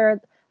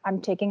leader.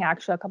 I'm taking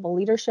actually a couple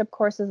leadership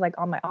courses like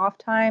on my off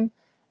time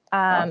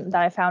that Awesome.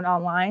 I found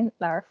online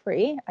that are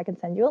free. I can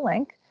send you a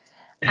link.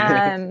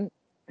 Um,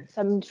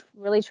 so I'm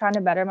really trying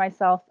to better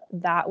myself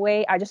that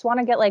way. I just want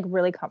to get like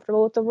really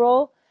comfortable with the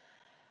role.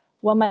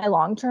 What my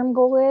long term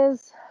goal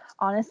is,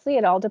 honestly,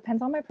 it all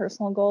depends on my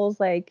personal goals.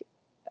 Like,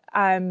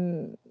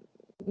 I'm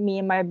me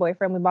and my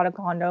boyfriend, we bought a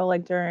condo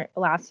like during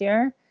last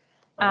year.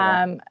 Oh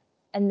wow. Um,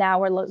 and now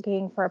we're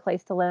looking for a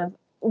place to live.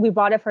 We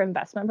bought it for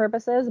investment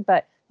purposes,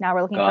 but now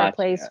we're looking for a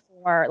place Gotcha.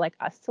 for like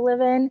us to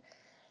live in.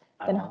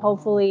 Then Oh.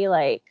 hopefully,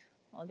 like,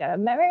 we'll get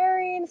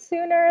married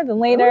sooner than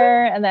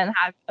later, Ooh. and then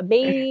have a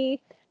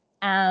baby.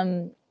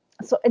 Um,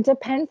 so it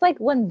depends, like,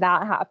 when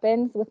that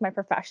happens with my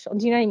professional.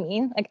 Do you know what I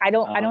mean? Like, I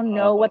don't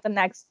know Oh. what the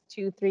next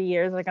 2, 3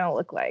 years are gonna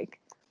look like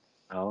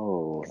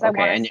Oh. because I Okay.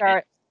 want to And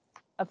start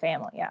a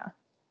family. Yeah.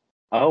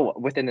 oh,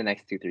 within the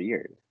next 2 3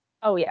 years.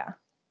 Oh yeah.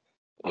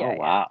 Oh Yeah. Yeah.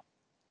 wow.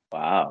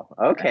 Wow.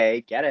 Sure.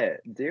 Okay, get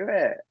it. Do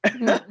it.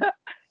 Mhm.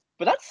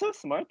 But that's so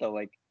smart though.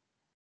 Like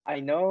I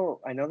know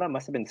that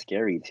must have been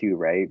scary too,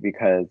 right?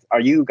 Because are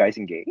you guys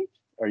engaged?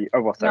 Are you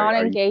oh well sorry, Not are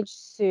you engaged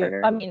soon.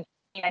 partner? I mean,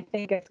 I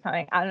think it's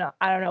coming. I don't know.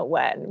 I don't know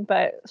when,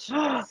 but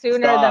sooner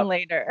than Stop.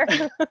 later.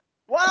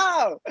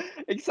 Wow.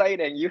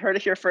 Exciting. You heard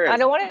it here I first.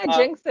 don't want to Um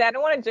jinx it. I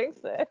don't want to jinx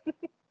it.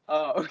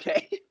 oh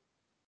okay.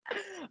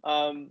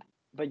 Um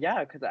but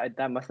yeah, because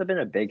that must have been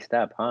a big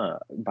step, huh?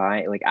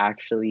 By like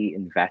actually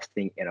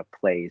investing in a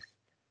place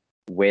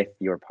with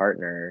your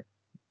partner,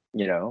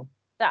 you know?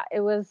 That it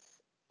was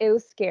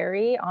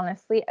scary,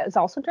 honestly. It's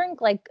also during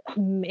like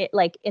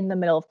like in the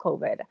middle of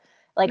COVID.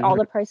 Like all Mhm.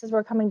 the prices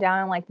were coming down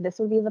and like this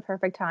would be the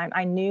perfect time.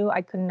 I knew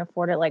I couldn't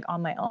afford it like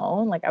on my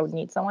own. Like I would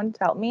need someone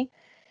to help me.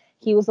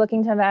 He was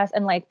looking to invest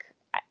and like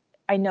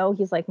I know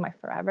he's like my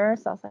forever.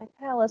 So I was like,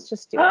 yeah, let's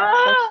just do it. Let's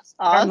Ah, just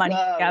put our money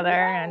awesome. together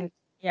Yeah. and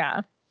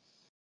yeah.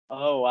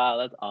 Oh, wow,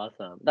 that's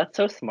awesome. That's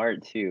so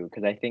smart too,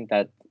 because I think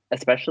that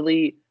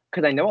especially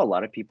because I know a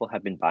lot of people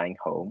have been buying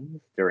homes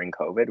during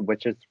COVID,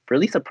 which is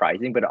really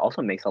surprising, but it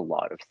also makes a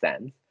lot of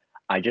sense.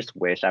 I just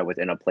wish I was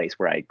in a place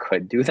where I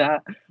could do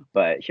that,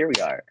 but here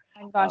we are.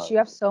 My gosh, Um, you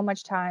have so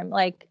much time.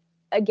 Like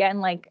again,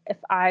 like if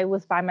I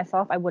was by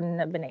myself, I wouldn't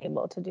have been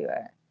able to do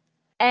it.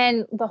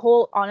 And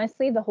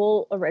honestly, the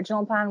whole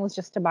original plan was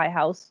just to buy a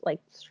house like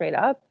straight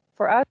up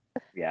for us.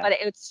 yeah, But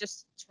it's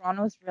just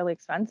Toronto's really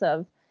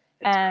expensive.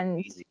 it's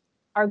And crazy.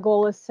 our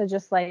goal is to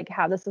just like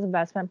have this as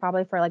investment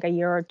probably for like a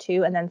year or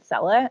two and then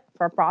sell it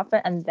for a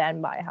profit and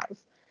then buy a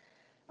house.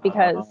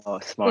 Because Oh,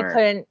 we smart,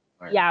 couldn't,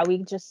 smart. yeah,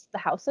 the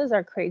houses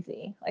are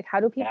crazy. Like, how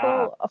do Yeah,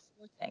 people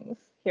afford things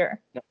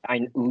here? no,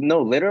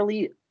 no,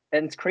 literally,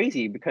 and it's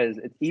crazy because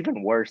it's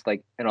even worse,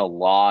 like in a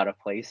lot of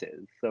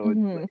places. So it's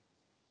hmm like,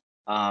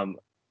 um,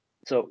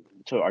 so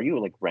are you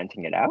like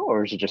renting it out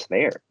or is it just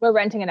there? We're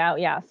renting it out.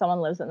 Yeah, someone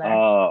lives in there.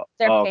 Oh,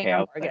 They're oh, paying okay,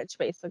 our okay. mortgage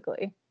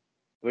basically.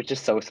 Which is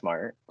so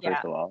smart, Yeah.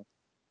 first of all.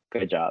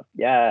 Good job.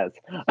 Yes.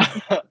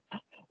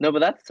 No, but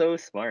that's so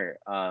smart.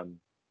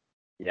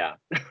 Yeah.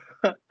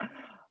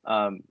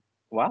 Um,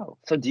 wow.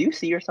 So do you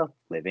see yourself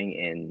living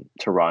in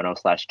Toronto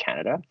slash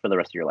Canada for the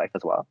rest of your life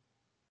as well?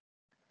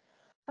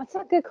 That's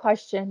a good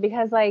question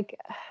because like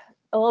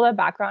a little bit of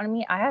background on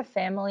me, I have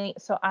family.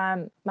 So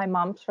my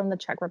mom's from the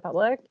Czech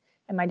Republic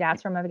and my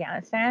dad's from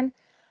Afghanistan.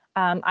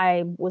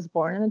 I was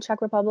born in the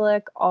Czech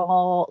Republic.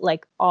 All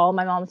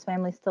my mom's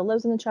family still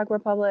lives in the Czech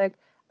Republic.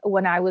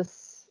 When I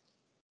was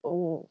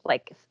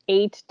like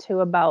 8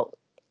 to about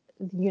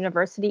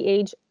university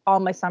age, all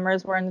my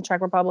summers were in the Czech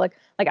Republic.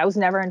 Like I was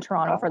never in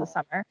Toronto for the Wow.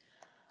 summer.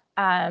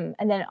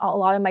 And then a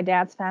lot of my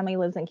dad's family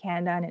lives in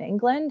Canada and in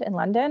England, in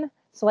London.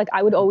 So like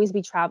I would always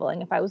be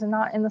traveling. If I was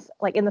not in this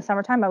like in the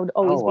summertime, I would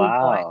Oh, always be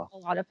going wow. a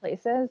lot of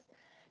places.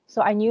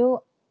 So I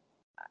knew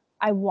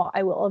I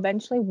will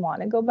eventually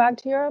want to go back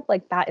to Europe.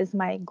 Like that is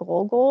my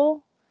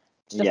goal.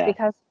 Just Yes.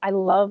 because I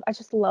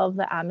just love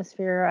the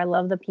atmosphere. I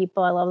love the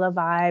people. I love the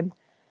vibe.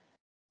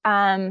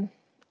 Um,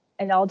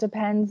 it all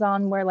depends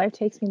on where life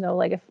takes me though.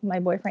 Like if my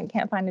boyfriend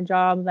can't find a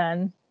job,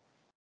 then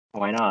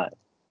Why not?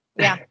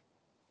 yeah.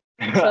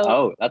 So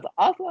Oh, that's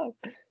awesome.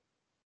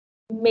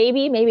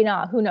 maybe, maybe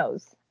not. Who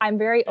knows? I'm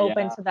very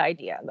open Yeah. to the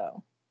idea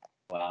though.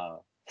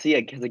 Wow. See,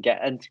 because again,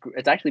 and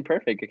it's actually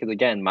perfect because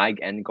again, my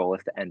end goal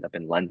is to end up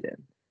in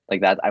London.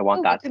 Like that, I want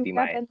Oh, we that to can be meet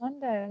up my. in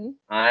London.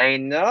 I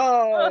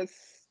know.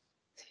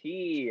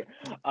 Tea.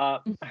 Uh,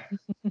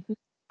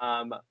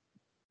 um.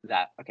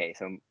 That okay.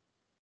 So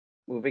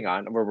moving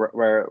on,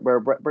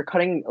 we're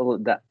cutting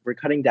we're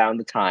cutting down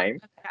the time.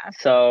 Okay.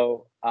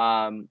 So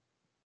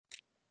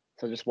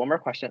so just one more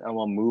question, and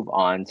we'll move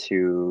on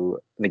to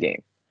the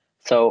game.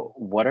 So,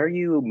 what are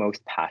you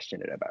most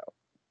passionate about?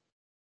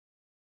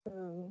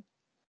 Mm.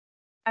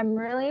 I'm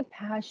really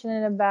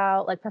passionate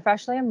about, like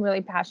professionally, I'm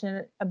really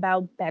passionate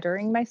about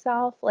bettering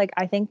myself. Like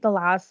I think the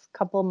last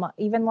couple months,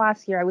 even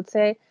last year, I would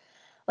say,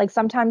 like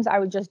sometimes I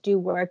would just do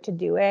work to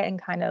do it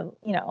and kind of,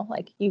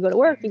 like you go to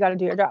work, you got to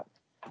do your job.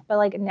 But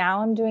like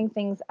now I'm doing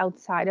things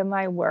outside of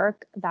my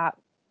work that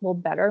will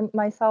better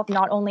myself,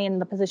 not only in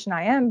the position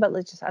I am, but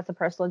like just as a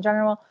person in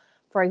general.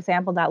 For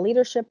example, that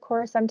leadership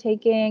course I'm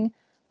taking,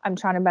 I'm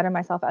trying to better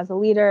myself as a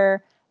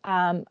leader.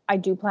 I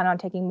do plan on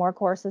taking more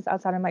courses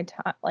outside of my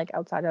time, like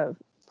outside of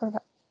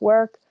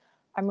work.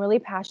 I'm really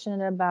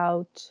passionate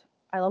about,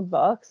 I love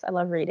books, I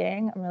love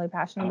reading. I'm really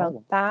passionate about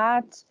Oh,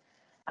 that.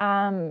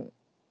 Um,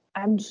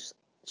 I'm just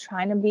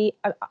trying to be,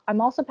 I'm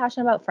also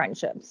passionate about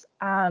friendships.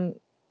 I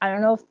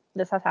don't know if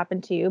this has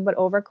happened to you, but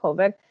over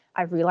COVID,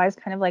 I've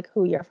realized kind of like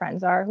who your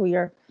friends are, or who,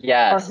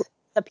 yes,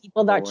 the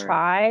people that for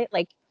try.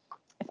 Like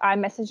if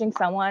I'm messaging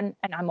someone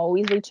and I'm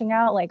always reaching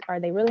out, like, are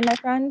they really my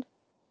friend?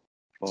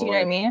 Do you know what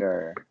I for mean?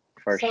 sure,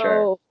 for sure.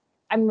 So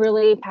I'm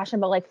really passionate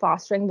about like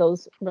fostering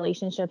those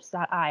relationships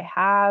that I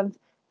have.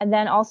 And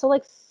then also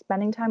like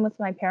spending time with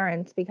my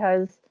parents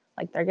because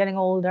like they're getting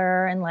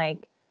older and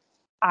like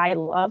I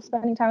love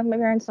spending time with my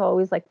parents. So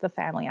always like the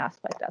family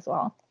aspect as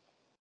well.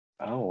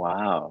 Oh,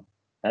 wow.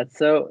 That's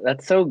so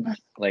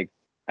like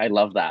I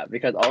love that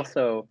because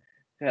also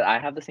yeah, I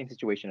have the same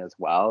situation as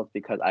well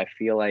because I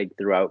feel like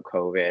throughout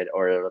COVID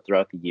or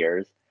throughout the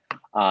years,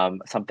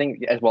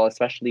 something as well,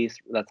 especially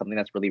that's something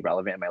that's really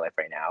relevant in my life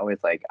right now is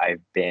like I've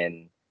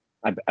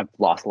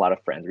lost a lot of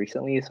friends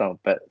recently. So,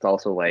 but it's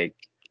also like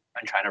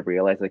I'm trying to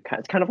realize like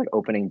it's kind of like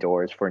opening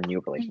doors for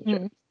new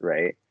relationships, Hmm.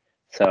 right?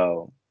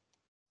 So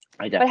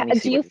I But definitely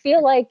see do you what you're feel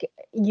saying. like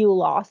you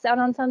lost out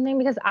on something?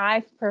 Because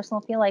I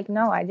personally feel like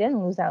no, I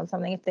didn't lose out on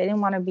something. If they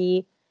didn't want to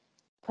be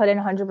put in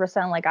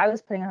 100%, like I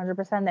was putting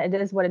 100%, that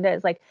it is what it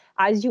is. Like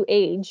as you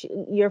age,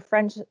 your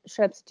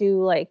friendships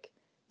do like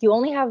you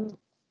only have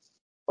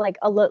like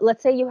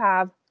let's say you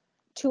have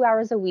 2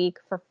 hours a week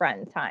for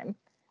friend time.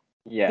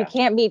 You Yeah,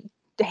 can't be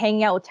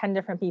hanging out with 10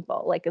 different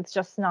people. Like it's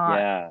just not.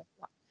 yeah.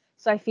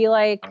 So I feel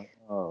like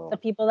the Oh.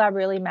 people that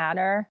really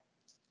matter,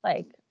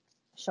 like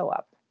show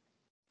up.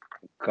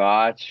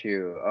 Got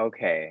you.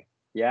 Okay.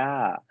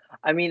 Yeah.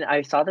 I mean,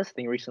 I saw this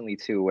thing recently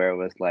too where it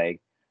was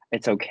like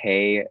it's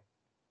okay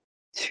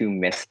to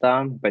miss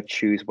them, but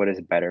choose what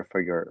is better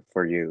for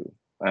you.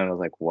 And I was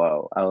like,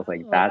 whoa. I was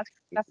like, Oh, that's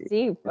that's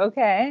crazy. deep.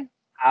 Okay.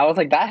 I was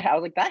like,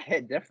 that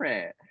hit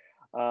different.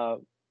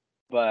 Um,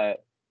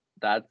 but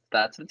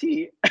that's the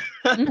tea.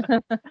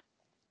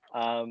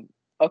 Um,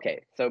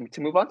 okay, so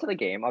to move on to the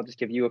game, I'll just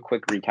give you a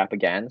quick recap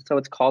again. So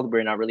it's called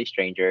We're Not Really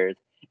Strangers.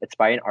 It's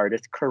by an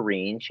artist,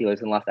 Kareen. She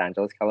lives in Los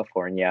Angeles,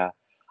 California.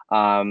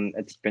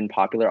 It's been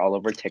popular all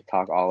over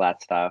TikTok, all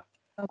that stuff.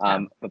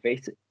 Okay. But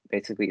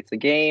basically, it's a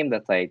game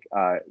that's like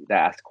that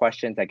asks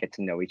questions that get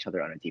to know each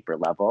other on a deeper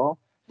level.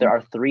 There Mm.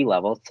 are three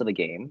levels to the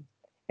game,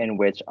 in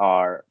which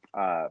are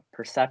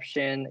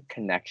perception,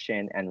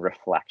 connection, and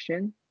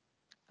reflection.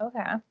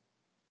 Okay.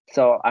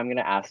 So I'm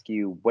gonna ask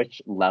you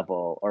which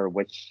level or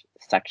which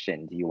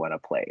section do you want to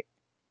play?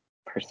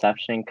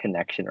 Perception,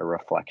 connection, or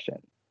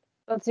reflection?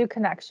 Let's do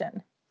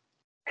connection.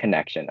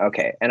 Connection.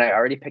 Okay. And I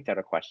already picked out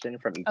a question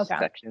from each Okay.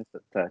 section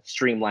to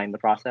streamline the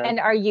process. And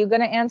are you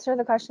going to answer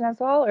the question as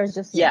well, or is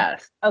just me?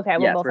 Yes. Okay,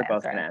 we'll Yes, both we're both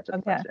answer. gonna answer the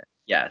Okay. question.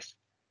 Yes.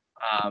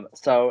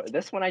 So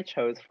this one I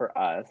chose for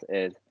us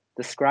is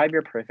Describe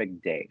your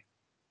perfect day.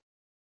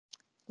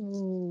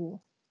 Ooh.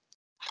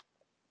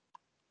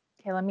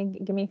 Okay,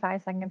 give me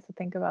 5 seconds to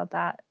think about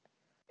that.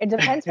 It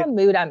depends what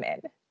mood I'm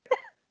in.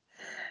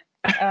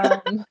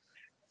 Um,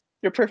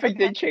 Your perfect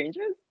okay. day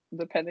changes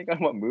depending on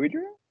what mood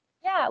you're in?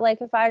 Yeah,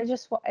 like if I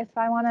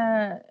want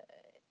to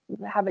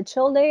have a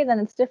chill day, then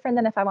it's different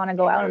than if I want to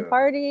go out and True.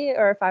 party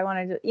or if I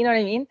want to, you know what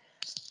I mean?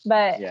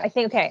 But Yeah. I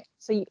think, okay,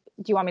 so do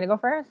you want me to go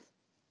first?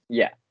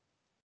 Yeah.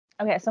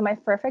 Okay, so my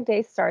perfect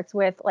day starts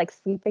with like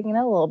sleeping in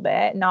a little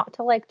bit, not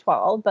till like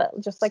 12, but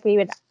just like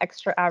maybe an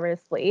extra hour of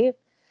sleep.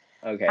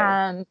 Okay.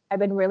 I've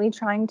been really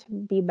trying to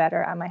be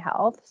better at my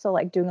health. So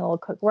like doing a little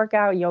quick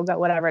workout, yoga,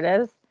 whatever it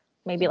is,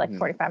 maybe like Hmm.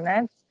 45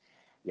 minutes.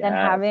 Then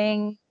Yes.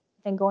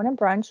 going to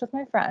brunch with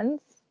my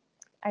friends.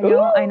 I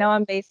Ooh. know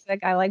I'm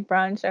basic. I like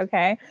brunch,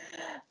 okay.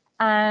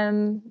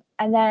 And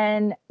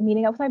then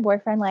meeting up with my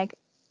boyfriend like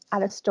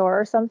at a store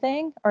or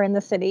something or in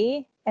the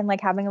city and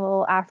like having a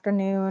little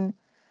afternoon.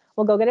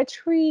 We'll go get a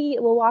treat,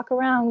 we'll walk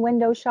around,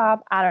 window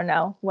shop, I don't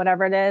know,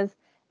 whatever it is.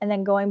 And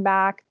then going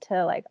back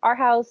to like our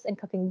house and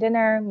cooking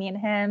dinner, me and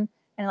him,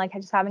 and like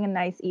just having a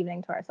nice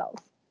evening to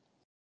ourselves.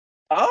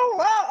 Oh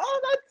wow!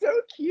 Oh, that's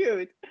so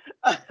cute.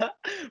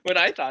 When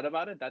I thought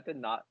about it, that did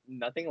not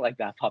nothing like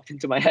that popped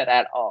into my head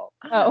at all.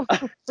 Oh,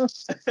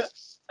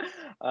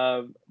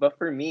 But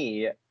for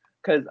me,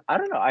 because I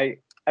don't know, I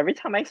every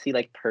time I see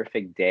like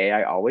perfect day,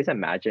 I always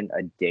imagine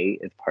a date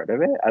is part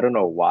of it. I don't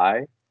know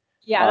why.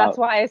 yeah, Uh, that's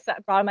why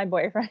brought my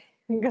boyfriend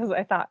because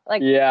I thought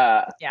like,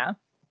 yeah. yeah,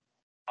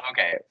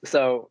 Okay.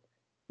 So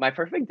my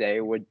perfect day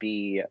would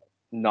be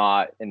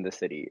not in the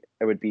city.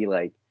 It would be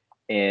like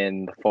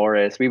in the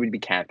forest. We would be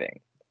camping.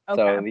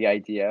 So okay. the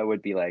idea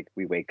would be like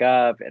we wake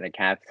up in a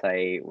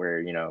campsite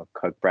where,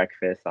 cook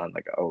breakfast on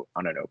like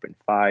on an open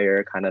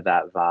fire, kind of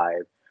that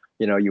vibe.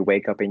 You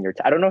wake up in your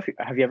I don't know if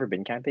have you ever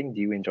been camping? Do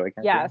you enjoy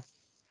camping? Yes.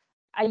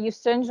 I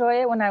used to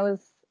enjoy it when I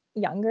was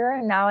younger,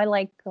 and now I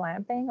like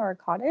glamping or a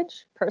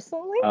cottage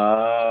personally.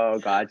 Oh,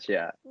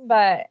 gotcha.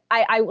 But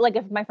I like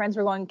if my friends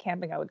were going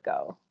camping, I would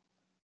go.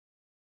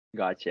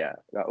 Gotcha.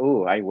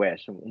 Oh, I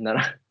wish none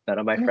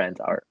of my friends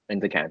are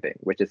into camping,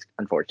 which is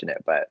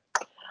unfortunate,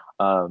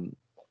 Um,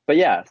 but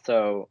yeah,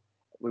 so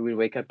we would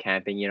wake up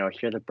camping,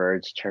 hear the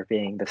birds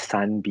chirping, the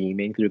sun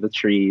beaming through the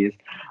trees.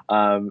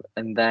 And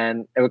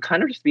then it would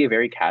kind of just be a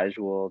very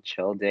casual,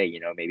 chill day,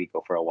 maybe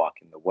go for a walk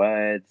in the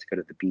woods, go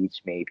to the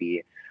beach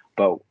maybe.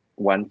 But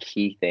one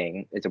key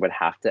thing is it would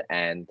have to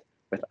end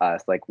with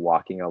us like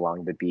walking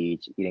along the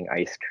beach, eating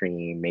ice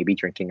cream, maybe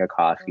drinking a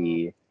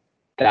coffee.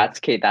 That's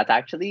okay. That's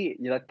actually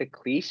like the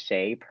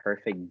cliche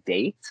perfect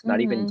date,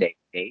 not even Mm-hmm.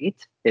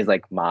 date is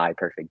like my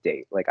perfect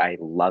date. Like I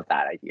love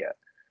that idea,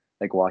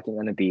 like walking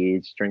on the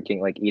beach,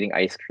 drinking, like eating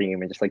ice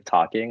cream and just like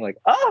talking, like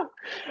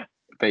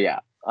but yeah,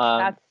 um,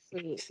 That's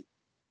sweet.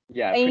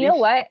 yeah, And you pretty. know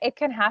what? It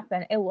can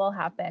happen. It will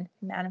happen.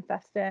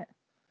 Manifest it.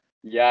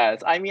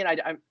 Yes, I mean,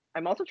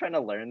 I'm also trying to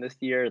learn this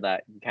year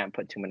that you can't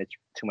put too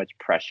much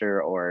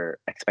pressure or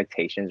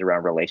expectations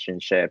around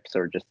relationships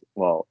or just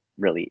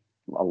really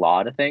a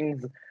lot of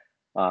things.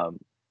 Um,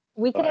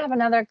 We could but have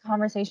another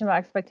conversation about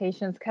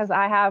expectations because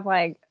I have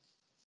like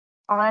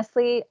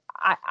honestly,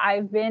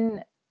 I've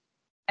been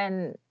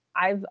and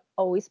I've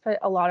always put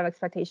a lot of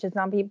expectations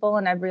on people,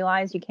 and I've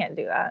realized you can't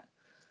do that.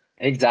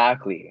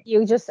 exactly,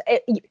 You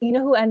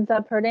know who ends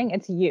up hurting?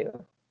 It's you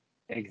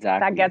that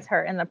exactly. gets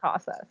hurt in the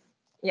process.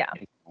 Yeah,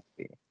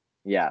 Exactly.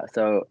 Yeah,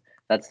 so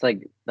that's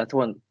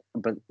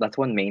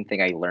one main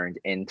thing I learned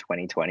in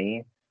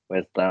 2020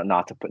 was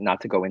not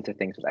to go into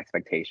things with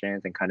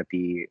expectations and kind of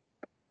be,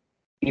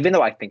 even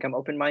though I think I'm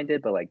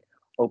open-minded, but like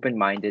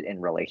open-minded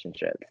in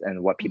relationships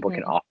and what people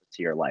can hmm offer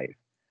to your life.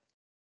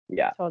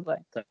 Yeah. totally.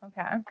 So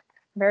Okay,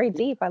 very yeah,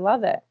 deep. I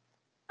love it.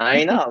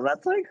 I know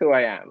that's like who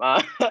I am.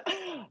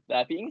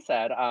 That being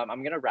said,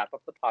 I'm gonna wrap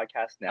up the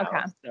podcast now.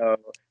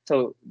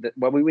 Okay,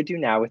 What we would do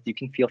now is you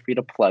can feel free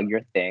to plug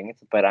your things,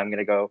 but I'm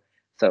gonna go.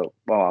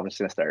 I'm just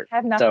gonna start. I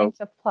have nothing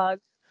So, to plug.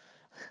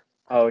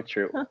 oh,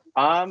 true.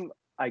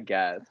 I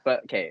guess,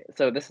 but okay.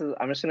 So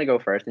I'm just gonna go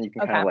first, and you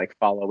can kind of Okay, like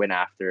follow in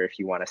after if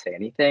you want to say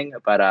anything.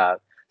 But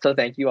so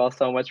thank you all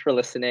so much for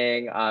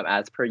listening.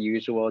 As per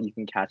usual, you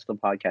can catch the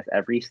podcast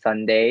every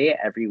Sunday,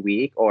 every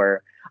week,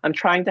 or I'm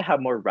trying to have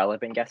more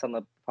relevant guests on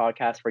the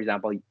podcast. For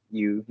example,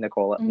 you,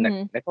 Nicola,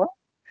 hmm Nicola,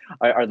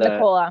 are the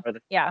Nicola. are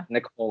the Yeah,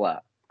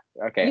 Nicola.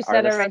 Okay, you are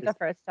said it this right the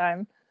first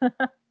time.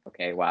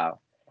 okay? Wow.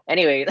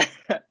 Anyway,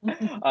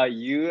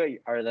 you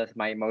are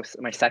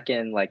my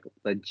second like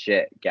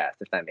legit guest,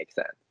 if that makes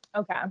sense.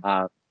 Okay,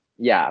 Um,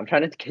 yeah, I'm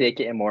trying to take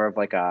it in more of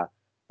like a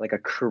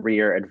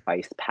career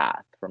advice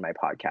path for my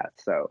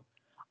podcast.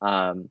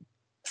 Um,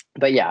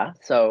 but yeah,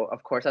 so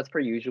of course, as per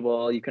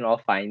usual, you can all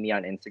find me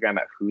on Instagram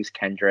at Who's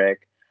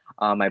Kendrick,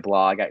 my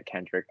blog at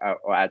Kendrick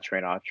or at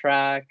Train Off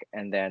Track,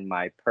 and then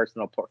my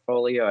personal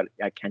portfolio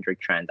at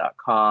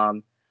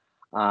kendricktrend.com.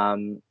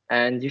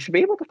 And you should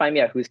be able to find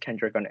me at Who's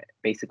Kendrick on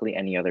basically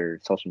any other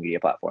social media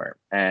platform.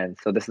 And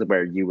so this is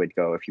where you would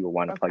go if you would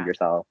want to plug okay.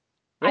 yourself.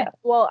 Yeah.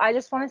 I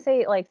just want to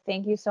say like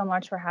thank you so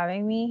much for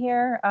having me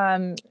here.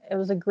 It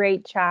was a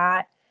great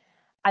chat.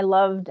 I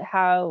loved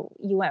how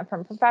you went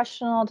from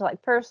professional to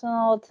like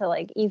personal to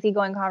like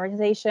easygoing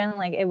conversation.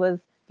 Like you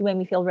made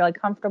me feel really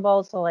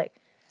comfortable. So like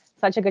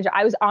such a good job.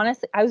 I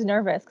was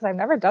nervous because I've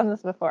never done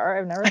this before.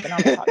 I've never been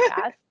on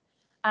the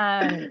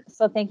podcast.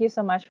 So thank you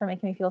so much for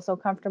making me feel so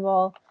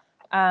comfortable.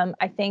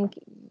 I think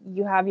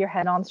you have your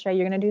head on straight.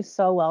 You're gonna do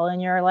so well in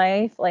your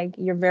life. Like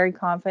you're very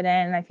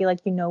confident, and I feel like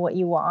you know what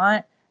you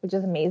want, which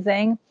is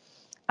amazing.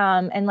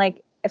 And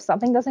like if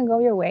something doesn't go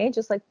your way,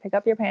 just like pick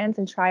up your pants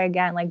and try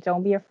again. Like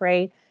don't be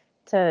afraid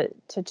to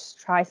just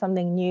try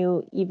something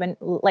new. Even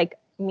like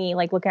me,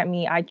 like look at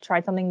me. I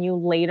tried something new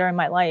later in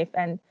my life,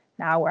 and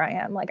now where I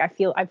am, like I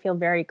feel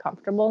very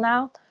comfortable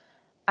now.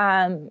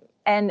 And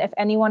if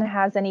anyone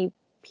has any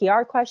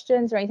PR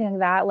questions or anything like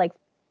that, like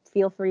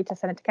feel free to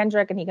send it to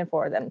Kendrick and he can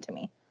forward them to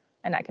me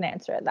and I can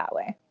answer it that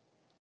way.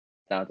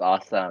 Sounds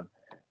awesome.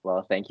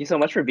 Well, thank you so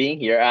much for being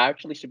here. I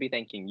actually should be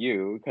thanking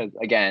you because,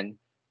 again,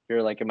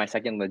 you're like my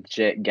second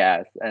legit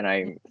guest, and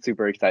I'm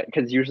super excited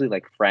because usually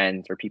like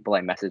friends or people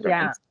I message on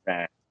Yeah.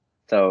 Instagram.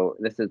 So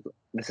this is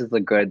a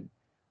good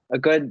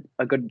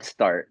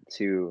start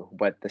to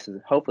what this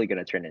is hopefully going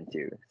to turn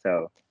into.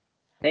 So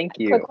thank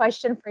Quick you.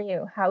 question for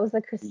you. How was the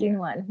Yeah. Christine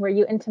one? Were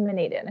you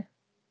intimidated?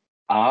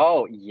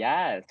 Oh,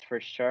 yes, for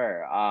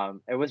sure.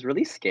 It was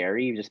really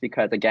scary just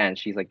because again,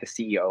 she's like the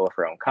CEO of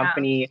her own Yeah.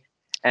 company.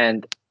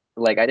 And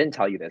like I didn't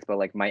tell you this, but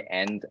like my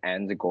end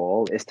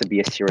goal is to be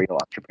a serial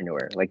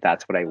entrepreneur. Like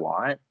that's what I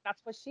want. That's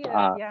what she is.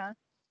 Uh Yeah.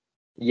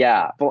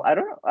 yeah, but I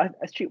don't know. I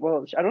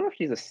don't know if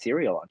she's a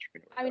serial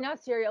entrepreneur I mean, though.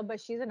 not serial, but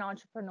she's an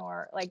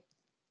entrepreneur. Like,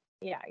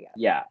 yeah, I guess.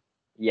 Yeah.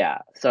 Yeah.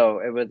 So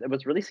it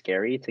was really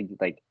scary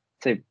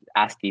to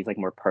ask these like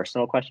more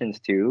personal questions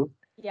too.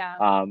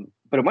 Yeah.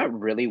 But it went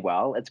really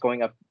well. It's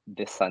going up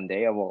this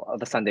Sunday. Well,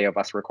 the Sunday of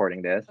us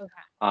recording this.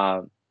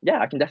 Okay. Yeah,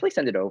 I can definitely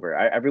send it over.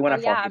 Everyone Well,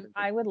 at Fall yeah, Haver,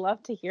 I would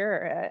love to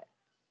hear it.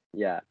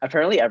 yeah,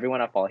 apparently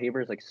everyone at Fall Haver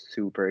is like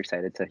super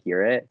excited to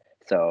hear it.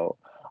 So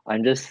I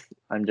just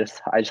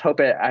hope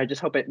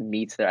it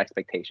meets their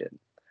expectations.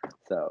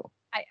 So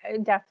I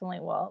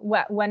definitely will.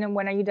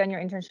 When are you done your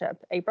internship?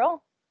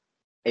 April?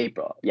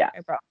 April, yeah,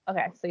 April.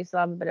 Okay, so you still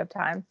have a bit of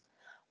time.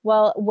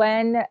 Well,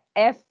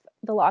 if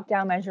the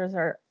lockdown measures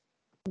are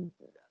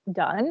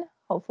done,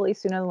 hopefully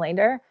sooner than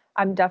later,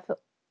 I'm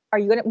definitely.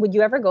 Would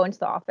you ever go into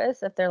the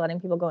office if they're letting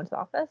people go into the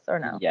office or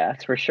no?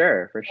 yes, for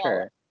sure, for Well,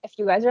 sure. if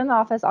you guys are in the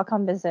office, I'll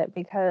come visit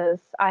because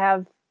I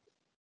have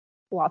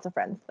lots of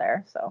friends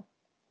there. So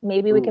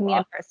maybe we Ooh, can meet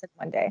in person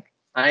one day.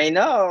 I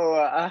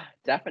know.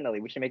 Definitely,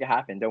 we should make it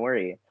happen. Don't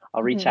worry.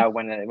 I'll reach Hmm. out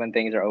when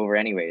things are over,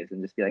 anyways,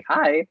 and just be like,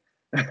 hi.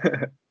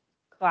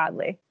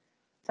 Gladly.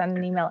 Send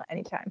an email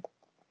anytime.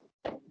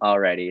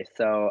 Alrighty.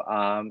 So,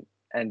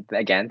 and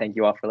again, thank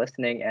you all for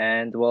listening,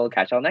 and we'll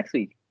catch y'all next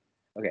week.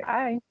 Okay.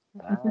 Bye.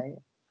 Bye.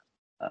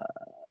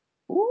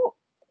 Ooh,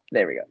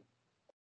 there we go.